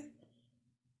close with,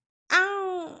 I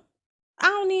don't, I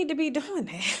don't need to be doing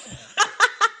that.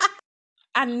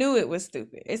 I knew it was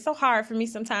stupid. It's so hard for me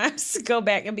sometimes to go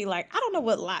back and be like, I don't know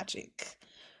what logic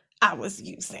I was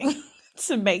using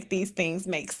to make these things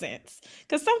make sense.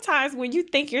 Because sometimes when you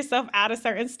think yourself out of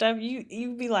certain stuff,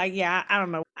 you be like, yeah, I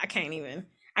don't know. I can't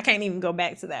even go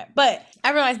back to that. But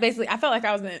I realized basically I felt like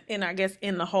I was I guess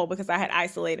in the hole because I had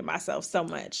isolated myself so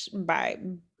much by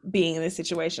being in this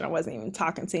situation. I wasn't even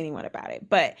talking to anyone about it.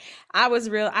 But I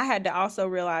had to also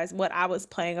realize what I was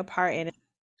playing a part in.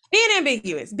 Being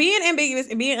ambiguous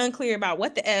and being unclear about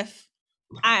what the F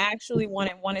I actually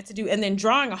wanted to do, and then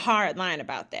drawing a hard line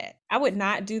about that. I would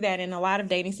not do that in a lot of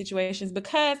dating situations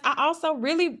because I also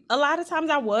really, a lot of times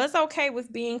I was okay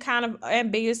with being kind of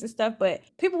ambiguous and stuff, but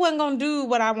people wasn't going to do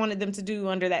what I wanted them to do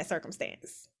under that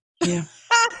circumstance. Yeah.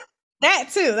 That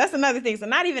too. That's another thing. So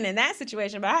not even in that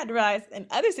situation, but I had to realize in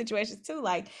other situations too,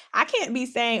 like I can't be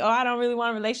saying, oh, I don't really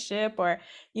want a relationship or,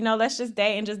 let's just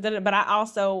date and just do it. But I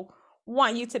also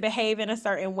want you to behave in a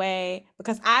certain way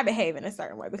because I behave in a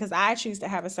certain way, because I choose to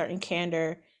have a certain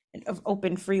candor of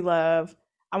open free love.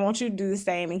 I want you to do the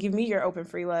same and give me your open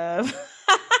free love.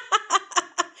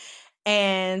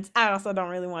 And I also don't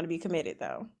really want to be committed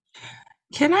though.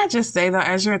 Can I just say though,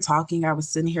 as you're talking, I was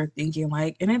sitting here thinking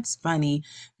like, and it's funny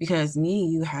because me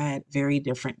and you had very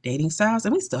different dating styles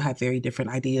and we still have very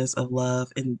different ideas of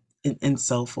love and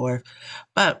so forth.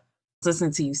 But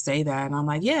listening to you say that, and I'm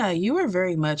like, yeah, you were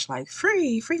very much like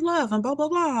free love and blah, blah,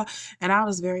 blah. And I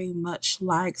was very much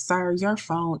like, sir, your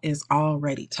phone is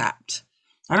already tapped.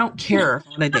 I don't care if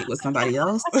I'm on a date with somebody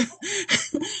else.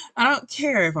 I don't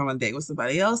care if I'm on a date with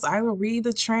somebody else. I will read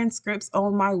the transcripts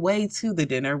on my way to the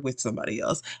dinner with somebody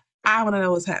else. I want to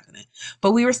know what's happening.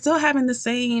 But we were still having the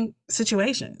same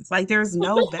situations. Like there's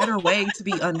no better way to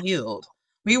be unhealed.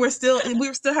 We were still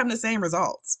having the same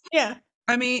results. Yeah.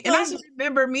 I mean, and I just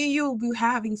remember me and you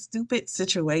having stupid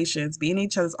situations, being in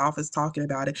each other's office talking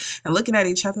about it and looking at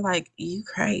each other like, you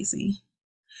crazy.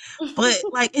 But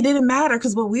like it didn't matter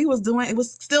because what we was doing, it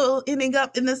was still ending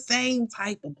up in the same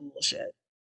type of bullshit.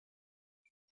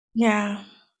 Yeah.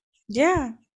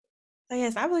 Yeah. So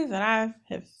yes, I believe that I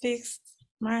have fixed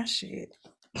my shit.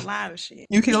 A lot of shit.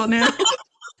 You healed now?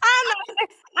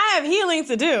 I have healing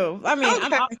to do. I mean, okay.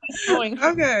 I'm always going.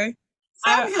 Okay.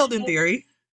 So I'm healed in theory.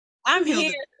 I'm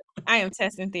here. I am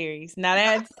testing theories. Now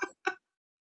that's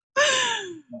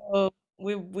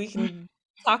we can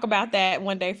talk about that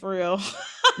one day for real.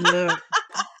 Yeah.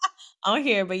 On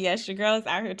here, but yes, your girl is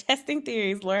out here testing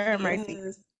theories. Lord have mercy.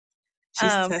 She's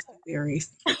testing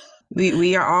theories.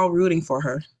 We are all rooting for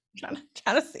her. Trying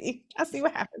to see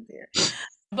what happens here.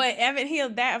 But I haven't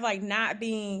healed that of like not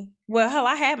being, well, hell,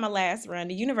 I had my last run.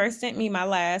 The universe sent me my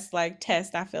last like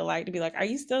test, I feel like, to be like, are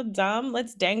you still dumb?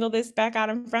 Let's dangle this back out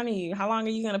in front of you. How long are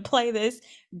you going to play this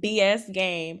BS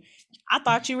game? I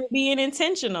thought you were being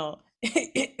intentional.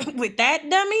 With that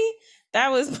dummy, that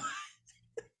was,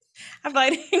 I feel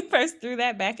like the universe threw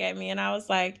that back at me. And I was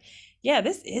like, yeah,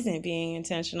 this isn't being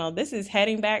intentional. This is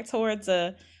heading back towards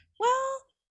I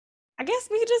guess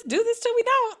we could just do this till we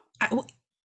don't.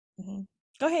 Mm-hmm.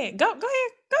 Go ahead. Go ahead.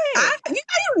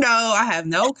 I have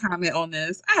no comment on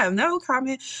this. I have no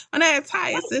comment on that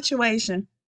entire situation.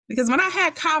 Because when I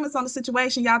had comments on the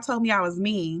situation, y'all told me I was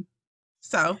mean.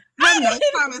 So I have no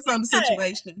comments on the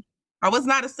situation. I was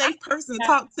not a safe person to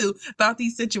talk to about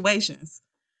these situations.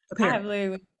 Apparently. I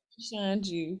have literally shunned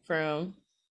you from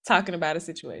talking about a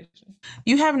situation.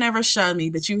 You have never shunned me,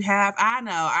 but you have. I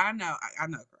know,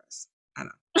 Chris. I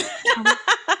know.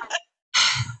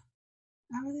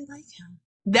 I really like him.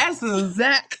 That's the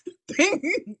exact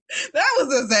thing.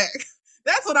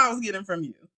 That's what I was getting from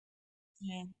you.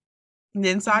 Yeah. And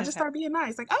then so I just started being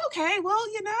nice. Like, okay, well,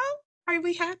 are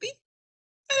we happy?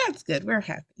 And that's good. We're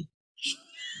happy.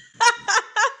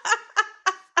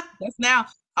 That's now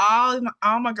all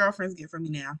my girlfriends get from me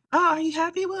now. Oh, are you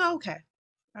happy? Well, okay.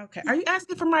 Okay. Are you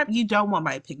asking for you don't want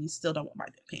my opinion. You still don't want my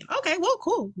opinion. Okay, well,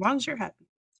 cool. As long as you're happy.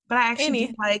 But I actually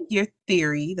do like your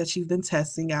theory that you've been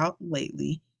testing out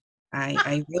lately.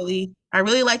 I really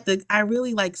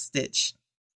like Stitch.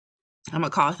 I'm gonna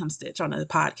call him Stitch on the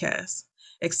podcast.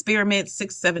 Experiment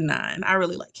 679. I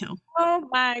really like him. Oh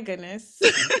my goodness.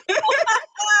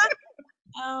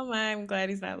 Oh my, I'm glad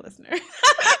he's not a listener.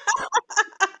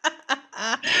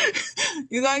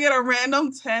 You're gonna get a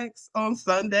random text on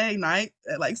Sunday night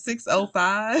at like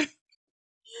 6:05.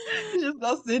 He's just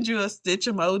gonna send you a Stitch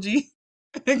emoji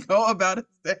and go about his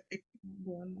day.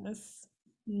 Goodness.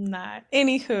 Not.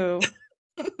 Anywho.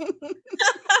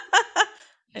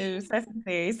 It was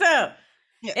necessary. So,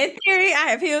 Yeah. in theory, I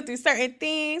have healed through certain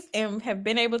things and have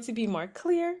been able to be more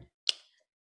clear.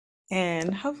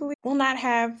 And hopefully, will not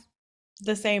have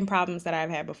the same problems that I've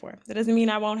had before. That doesn't mean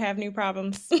I won't have new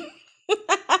problems, but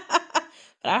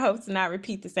I hope to not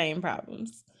repeat the same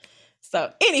problems.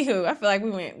 So, anywho, I feel like we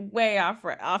went way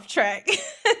off track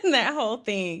in that whole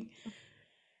thing.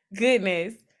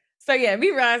 Goodness. So yeah, me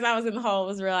realizing I was in the hole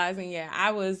was realizing, yeah,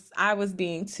 I was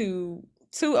being too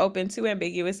open, too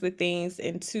ambiguous with things,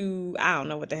 and too, I don't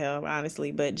know what the hell,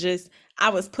 honestly, but just I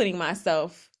was putting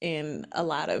myself in a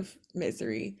lot of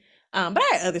misery. But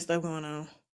I had other stuff going on.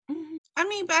 I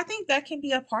mean, but I think that can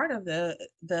be a part of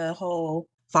the whole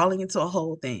falling into a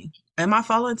hole thing. Am I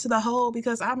falling into the hole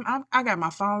because I got my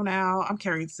phone out, I'm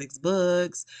carrying 6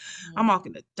 books, I'm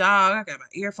walking the dog, I got my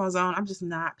earphones on, I'm just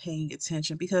not paying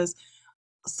attention because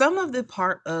some of the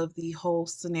part of the whole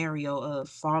scenario of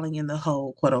falling in the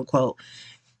hole, quote unquote,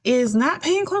 is not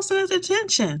paying close enough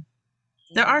attention.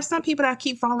 There are some people that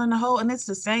keep falling in the hole and it's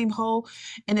the same hole.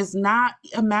 And it's not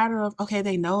a matter of, okay,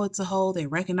 they know it's a hole, they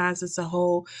recognize it's a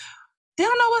hole. They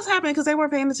don't know what's happening because they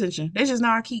weren't paying attention. They just know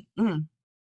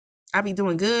I be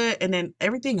doing good and then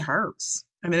everything hurts.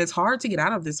 I mean, it's hard to get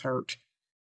out of this hurt.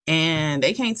 And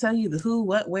they can't tell you the who,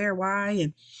 what, where, why,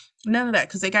 and none of that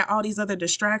because they got all these other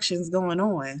distractions going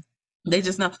on. They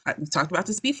just know, we talked about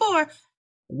this before.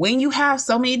 When you have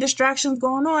so many distractions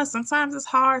going on, sometimes it's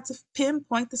hard to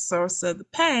pinpoint the source of the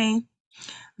pain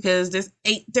because there's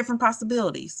 8 different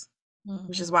possibilities,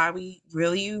 which is why we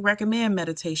really recommend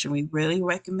meditation. We really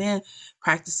recommend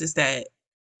practices that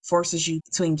forces you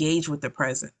to engage with the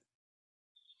present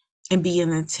and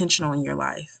being intentional in your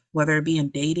life, whether it be in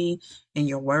dating, in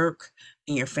your work,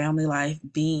 in your family life,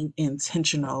 being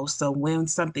intentional. So when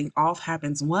something off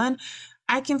happens, one,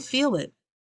 I can feel it.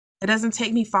 It doesn't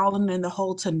take me falling in the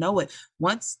hole to know it.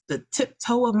 Once the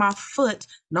tiptoe of my foot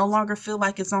no longer feel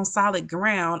like it's on solid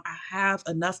ground, I have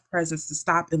enough presence to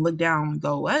stop and look down and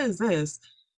go, what is this?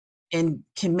 And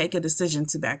can make a decision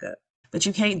to back up. But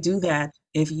you can't do that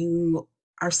if you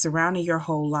are surrounding your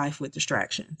whole life with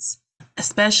distractions,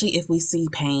 especially if we see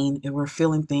pain and we're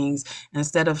feeling things.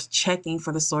 Instead of checking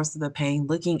for the source of the pain,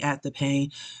 looking at the pain,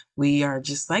 we are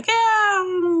just like, yeah,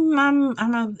 I'm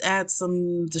going to add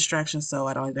some distractions so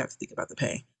I don't even have to think about the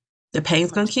pain. The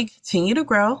pain's going to continue to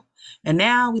grow. And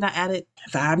now we done added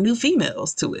 5 new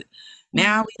females to it.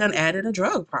 Now we done added a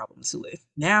drug problem to it.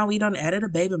 Now we done added a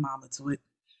baby mama to it.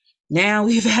 Now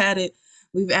we've added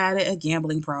a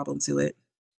gambling problem to it.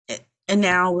 And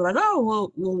now we're like,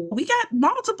 oh, well, we got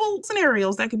multiple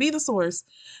scenarios that could be the source.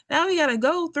 Now we got to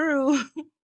go through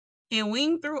and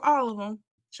wing through all of them,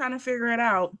 trying to figure it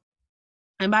out.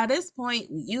 And by this point,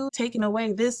 you taking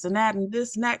away this and that,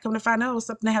 come to find out it was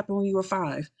something that happened when you were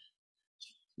 5.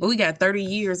 But we got 30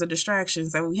 years of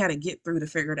distractions that we had to get through to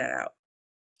figure that out.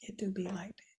 It do be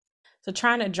like that. So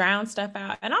trying to drown stuff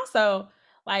out. And also,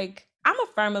 like, I'm a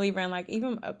firm believer in, like,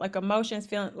 even like emotions,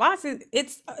 feeling lots of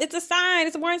it's a sign.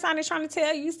 It's a warning sign. It's trying to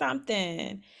tell you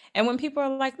something. And when people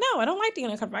are like, no, I don't like the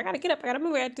uncomfortable. I got to get up. I got to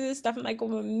move. I got to do this stuff. I'm like,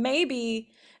 well, maybe,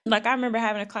 like, I remember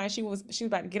having a client. She was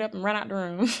about to get up and run out the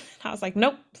room. I was like,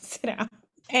 nope, sit down.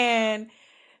 And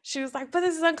she was like, but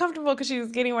this is uncomfortable because she was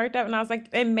getting worked up. And I was like,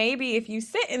 and maybe if you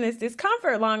sit in this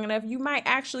discomfort long enough, you might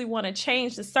actually want to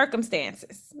change the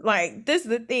circumstances. Like, this is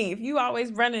the thing. If you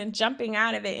always running and jumping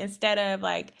out of it instead of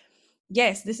like,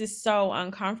 yes, this is so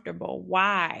uncomfortable.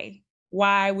 Why?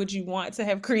 Why would you want to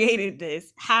have created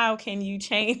this? How can you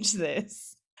change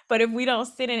this? But if we don't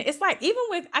sit in it, it's like,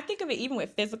 I think of it even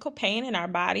with physical pain in our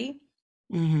body.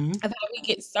 Mm-hmm. Of how we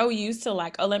get so used to,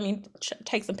 like, oh, let me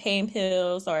take some pain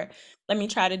pills, or let me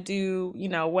try to do,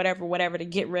 whatever to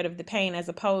get rid of the pain, as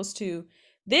opposed to,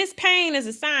 this pain is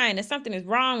a sign that something is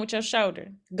wrong with your shoulder.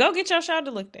 Go get your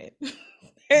shoulder looked at.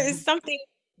 There is something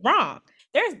wrong.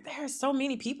 There are so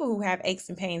many people who have aches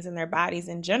and pains in their bodies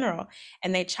in general,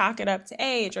 and they chalk it up to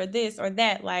age or this or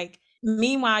that. Like,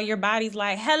 meanwhile, your body's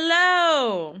like,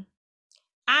 hello,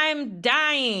 I'm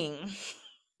dying.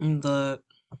 Look.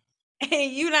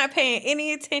 And you not paying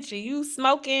any attention. You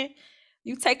smoking,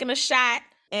 you taking a shot,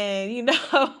 and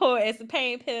and some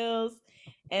pain pills,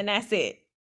 and that's it.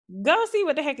 Go see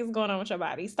what the heck is going on with your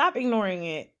body. Stop ignoring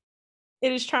it.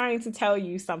 It is trying to tell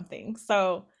you something.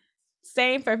 So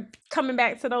same for coming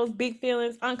back to those big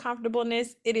feelings,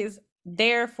 uncomfortableness. It is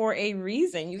there for a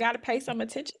reason. You got to pay some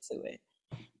attention to it.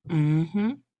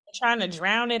 Mm-hmm. Trying to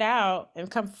drown it out and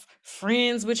become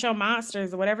friends with your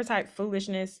monsters or whatever type of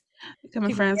foolishness.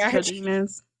 Becoming friends with your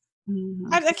demons.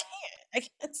 Mm-hmm. I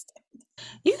can't stand it.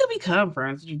 You can become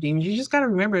friends with your demons. You just got to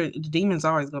remember the demon's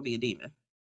always going to be a demon.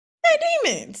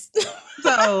 They're demons.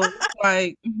 So,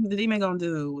 like, the demon going to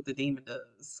do what the demon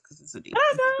does because it's a demon.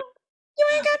 You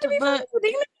ain't got to be friends with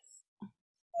demons. You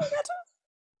ain't got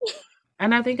to.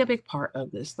 And I think a big part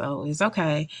of this, though, is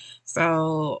okay.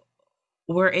 So,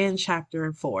 we're in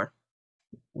chapter 4.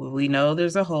 We know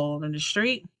there's a hole in the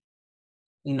street.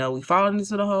 We know we fall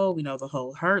into the hole. We know the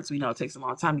hole hurts. We know it takes a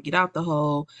long time to get out the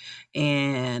hole.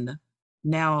 And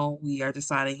now we are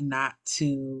deciding not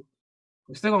to,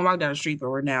 we're still going to walk down the street,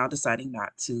 but we're now deciding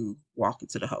not to walk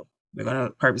into the hole. We're going to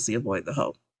purposely avoid the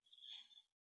hole.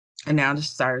 And now this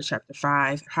started chapter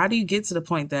 5. How do you get to the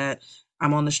point that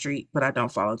I'm on the street, but I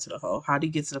don't fall into the hole? How do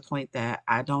you get to the point that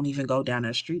I don't even go down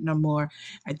that street no more?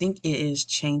 I think it is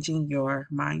changing your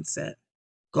mindset.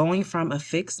 Going from a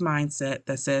fixed mindset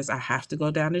that says, I have to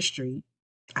go down the street,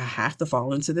 I have to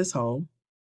fall into this hole,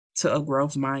 to a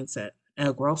growth mindset. And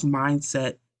a growth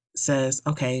mindset says,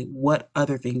 okay, what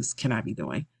other things can I be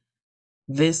doing?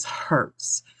 This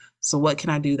hurts. So what can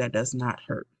I do that does not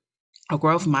hurt? A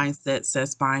growth mindset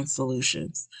says, find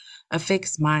solutions. A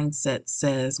fixed mindset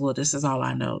says, well, this is all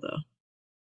I know, though.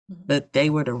 But they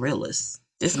were the realists.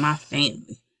 This is my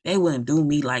family. They wouldn't do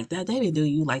me like that. They didn't do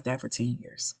you like that for 10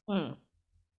 years.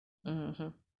 Mm-hmm.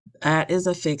 That is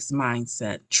a fixed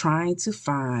mindset, trying to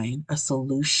find a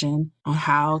solution on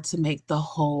how to make the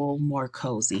hole more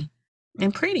cozy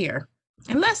and prettier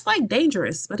and less like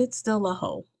dangerous, but it's still a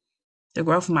hole. The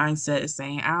growth mindset is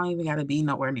saying, I don't even got to be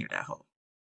nowhere near that hole.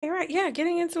 Right. Yeah.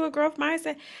 Getting into a growth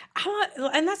mindset.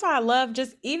 And that's why I love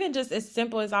just as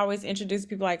simple as always introduce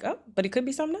people like, oh, but it could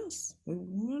be something else. We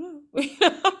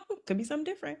don't know. Could be something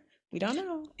different. We don't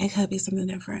know. It could be something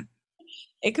different.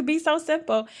 It could be so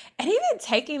simple. And even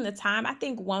taking the time, I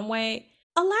think one way,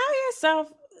 allow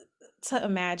yourself to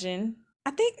imagine.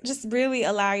 I think just really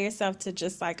allow yourself to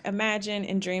just like imagine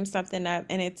and dream something up.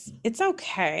 And it's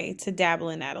okay to dabble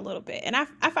in that a little bit. And I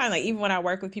find like even when I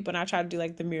work with people and I try to do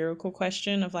like the miracle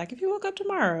question of like, if you woke up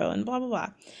tomorrow and blah, blah, blah.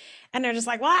 And they're just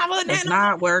like, well, I wouldn't. It's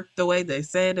not work the way they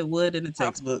said it would in the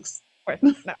textbooks.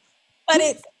 No.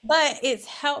 But it's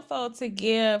helpful to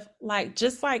give like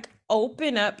just like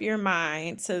open up your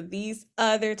mind to these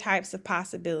other types of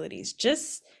possibilities.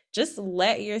 Just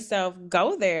let yourself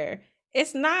go there.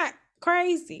 It's not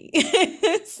crazy.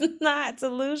 It's not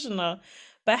delusional,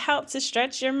 but help to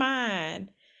stretch your mind.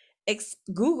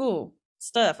 Google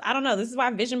stuff. I don't know. This is why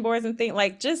vision boards and things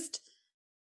like just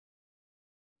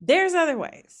there's other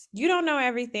ways. You don't know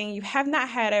everything. You have not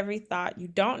had every thought. You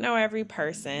don't know every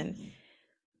person.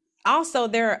 Also,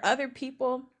 there are other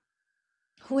people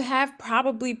who have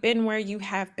probably been where you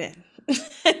have been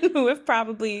and who have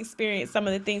probably experienced some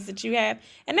of the things that you have.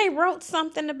 And they wrote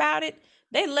something about it.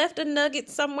 They left a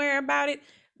nugget somewhere about it.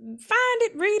 Find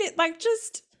it, read it, like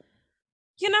just,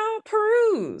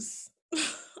 peruse.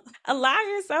 Allow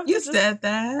yourself to just... said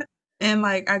that. And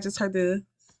like, I just heard the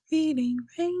feeding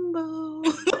rainbow.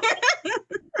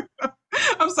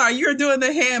 I'm sorry, you were doing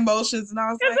the hand motions and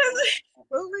I was like...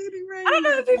 I don't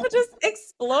know if people just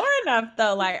explore enough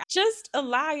though. Like just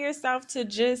allow yourself to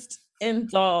just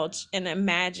indulge and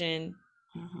imagine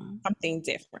something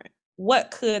different.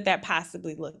 What could that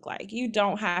possibly look like? You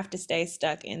don't have to stay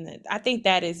stuck in it. I think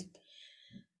that is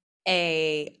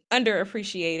a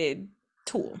underappreciated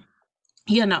tool.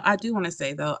 Yeah, no, I do want to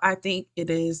say though, I think it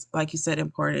is, like you said,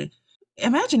 important.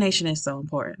 Imagination is so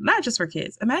important, not just for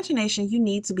kids. Imagination, you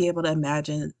need to be able to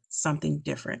imagine something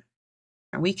different.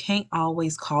 We can't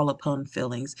always call upon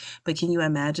feelings, but can you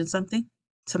imagine something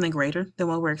greater than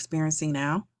what we're experiencing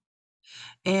now?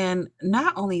 And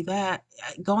not only that,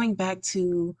 going back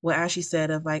to what Ashley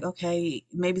said of like, okay,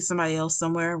 maybe somebody else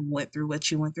somewhere went through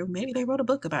what you went through. Maybe they wrote a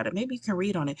book about it. Maybe you can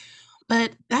read on it.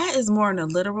 But that is more in a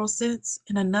literal sense.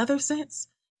 In another sense,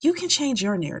 you can change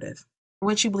your narrative,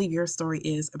 what you believe your story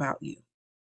is about you.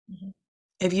 Mm-hmm.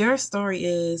 If your story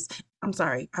is, I'm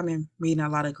sorry, I've been reading a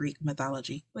lot of Greek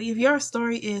mythology, but if your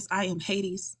story is, I am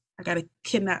Hades, I got to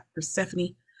kidnap Persephone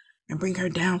and bring her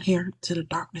down here to the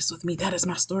darkness with me. That is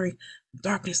my story.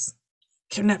 Darkness.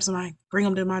 Kidnap somebody, bring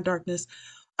them to my darkness.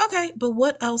 Okay, but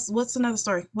what else? What's another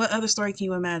story? What other story can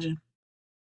you imagine?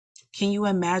 Can you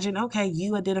imagine, okay,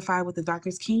 you identify with the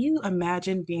darkness. Can you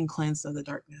imagine being cleansed of the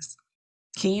darkness?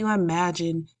 Can you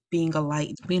imagine being a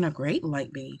light, being a great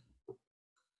light being,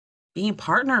 being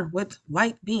partnered with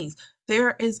light beings.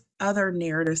 There is other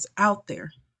narratives out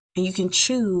there, and you can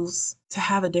choose to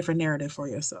have a different narrative for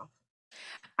yourself.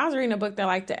 I was reading a book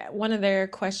that one of their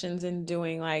questions in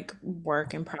doing like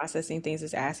work and processing things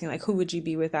is asking like, who would you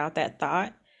be without that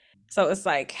thought? So it's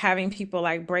like having people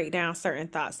like break down certain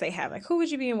thoughts they have, like who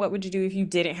would you be and what would you do if you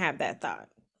didn't have that thought,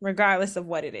 regardless of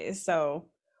what it is. So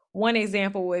one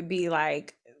example would be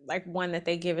like one that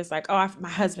they give is like, oh, my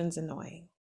husband's annoying.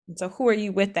 And so who are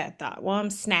you with that thought? Well, I'm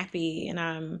snappy and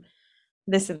I'm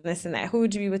this and this and that. Who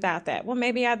would you be without that? Well,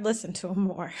 maybe I'd listen to him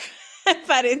more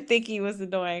if I didn't think he was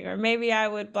annoying, or maybe I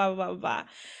would blah, blah, blah, blah.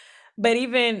 But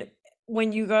even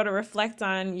when you go to reflect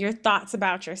on your thoughts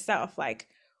about yourself, like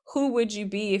who would you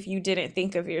be if you didn't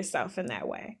think of yourself in that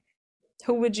way?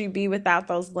 Who would you be without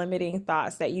those limiting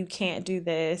thoughts that you can't do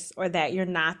this or that you're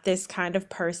not this kind of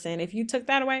person? If you took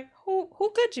that away,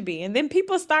 who could you be? And then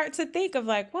people start to think of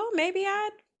like, well, maybe I'd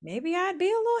be a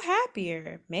little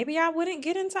happier. Maybe I wouldn't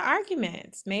get into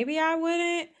arguments. Maybe I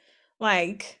wouldn't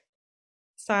like.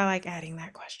 So I like adding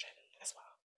that question as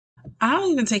well. I'll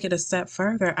even take it a step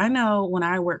further. I know when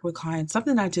I work with clients,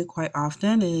 something I do quite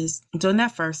often is during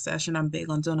that first session, I'm big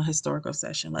on doing a historical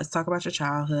session. Let's talk about your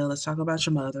childhood. Let's talk about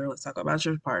your mother. Let's talk about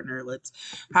your partner.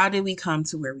 How did we come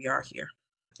to where we are here?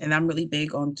 And I'm really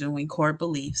big on doing core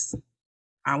beliefs.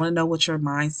 I want to know what your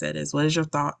mindset is. What is your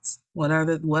thoughts?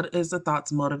 What is the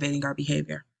thoughts motivating our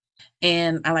behavior?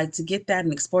 And I like to get that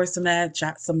and explore some of that,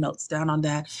 jot some notes down on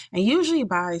that. And usually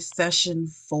by session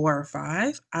 4 or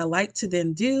 5, I like to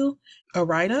then do a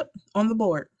write-up on the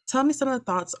board. Tell me some of the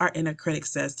thoughts our inner critic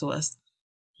says to us.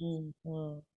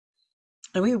 Mm-hmm.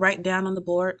 And we write down on the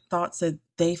board thoughts that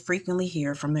they frequently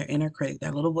hear from their inner critic,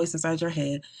 that little voice inside your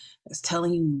head that's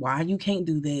telling you why you can't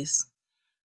do this,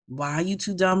 why you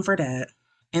too dumb for that.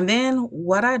 And then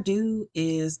what I do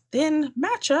is then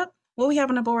match up what we have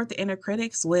on the board, the inner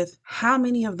critics, with how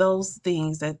many of those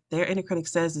things that their inner critic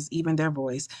says is even their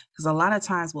voice. Because a lot of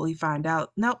times what we find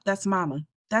out, nope, that's mama.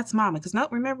 That's mama. Because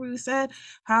nope, remember we said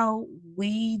how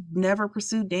we never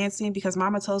pursued dancing because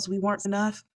mama told us we weren't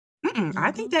enough?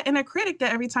 I think that inner critic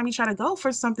that every time you try to go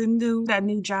for something new, that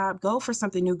new job, go for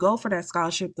something new, go for that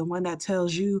scholarship, the one that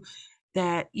tells you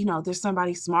that, there's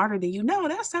somebody smarter than you. No,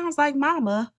 that sounds like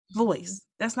mama voice.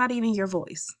 That's not even your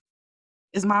voice.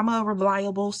 Is mama a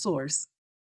reliable source?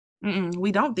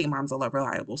 We don't think mom's a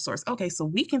reliable source. Okay, so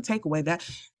we can take away that.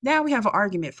 Now we have an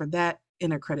argument for that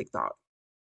inner critic thought.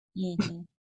 Mm-hmm.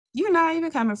 You're not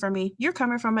even coming from me. You're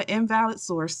coming from an invalid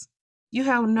source. You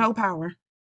have no power.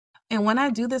 And when I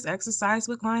do this exercise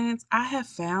with clients, I have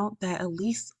found that at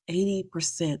least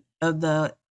 80% of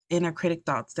the inner critic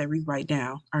thoughts that we write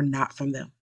down are not from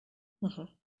them. Mm-hmm.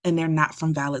 And they're not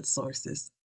from valid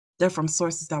sources. They're from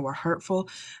sources that were hurtful,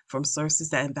 from sources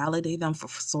that invalidate them, from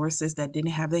sources that didn't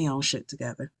have their own shit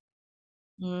together.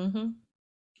 Mm-hmm.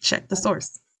 Check the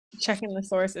source. Checking the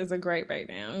source is a great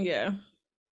breakdown. Yeah.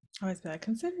 I always be like,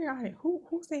 consider your audience.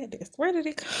 Who said this? Where did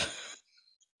it come?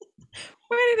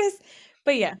 Where did this?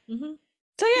 But yeah. Mm-hmm.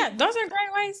 So yeah, those are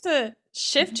great ways to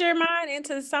shift your mind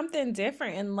into something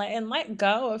different and let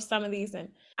go of some of these. And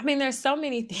I mean, there's so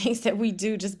many things that we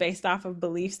do just based off of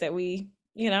beliefs that we,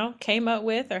 came up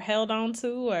with or held on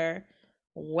to or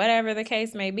whatever the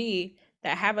case may be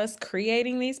that have us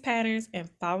creating these patterns and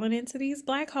falling into these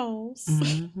black holes.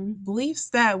 Beliefs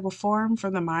that were formed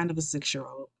from the mind of a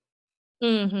 6-year-old.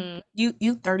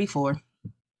 You 34.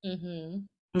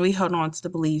 We hold on to the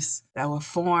beliefs that were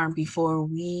formed before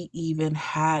we even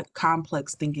had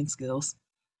complex thinking skills.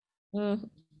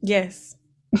 Yes.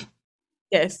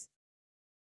 Yes.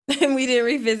 And we didn't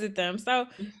revisit them. So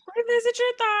revisit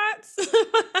your thoughts.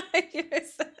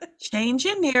 Change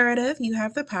your narrative. You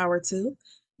have the power to.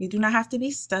 You do not have to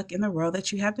be stuck in the role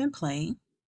that you have been playing.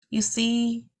 You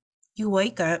see, you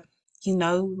wake up, you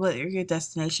know what your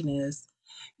destination is.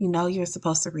 You know you're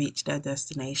supposed to reach that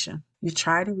destination. You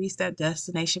try to reach that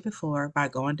destination before by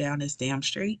going down this damn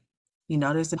street. You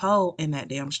know there's a hole in that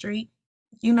damn street.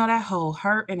 You know that hole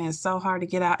hurt and it's so hard to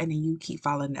get out, and then you keep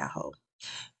following that hole.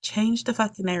 Change the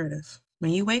fucking narrative. When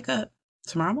you wake up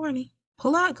tomorrow morning,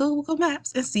 pull out Google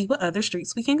Maps and see what other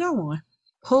streets we can go on.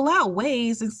 Pull out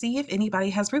Waze and see if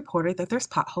anybody has reported that there's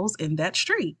potholes in that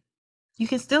street. You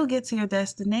can still get to your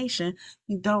destination.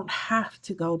 You don't have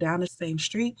to go down the same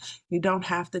street. You don't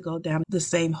have to go down the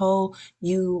same hole.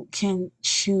 You can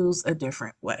choose a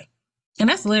different way. And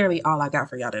that's literally all I got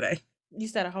for y'all today. You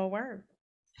said a whole word.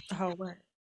 A whole word.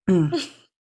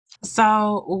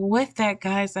 So, with that,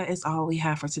 guys, that is all we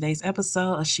have for today's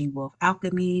episode of Shewolf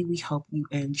Alchemy. We hope you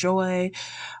enjoy.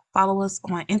 Follow us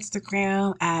on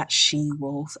Instagram at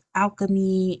Shewolf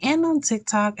Alchemy and on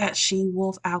TikTok at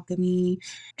Shewolf Alchemy.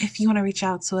 If you want to reach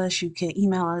out to us, you can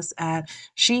email us at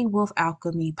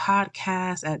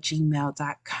shewolfalchemypodcast at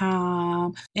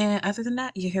gmail.com. And other than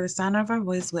that, you hear the sound of our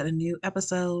voice with a new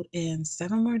episode in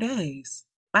 7 more days.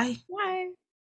 Bye. Bye.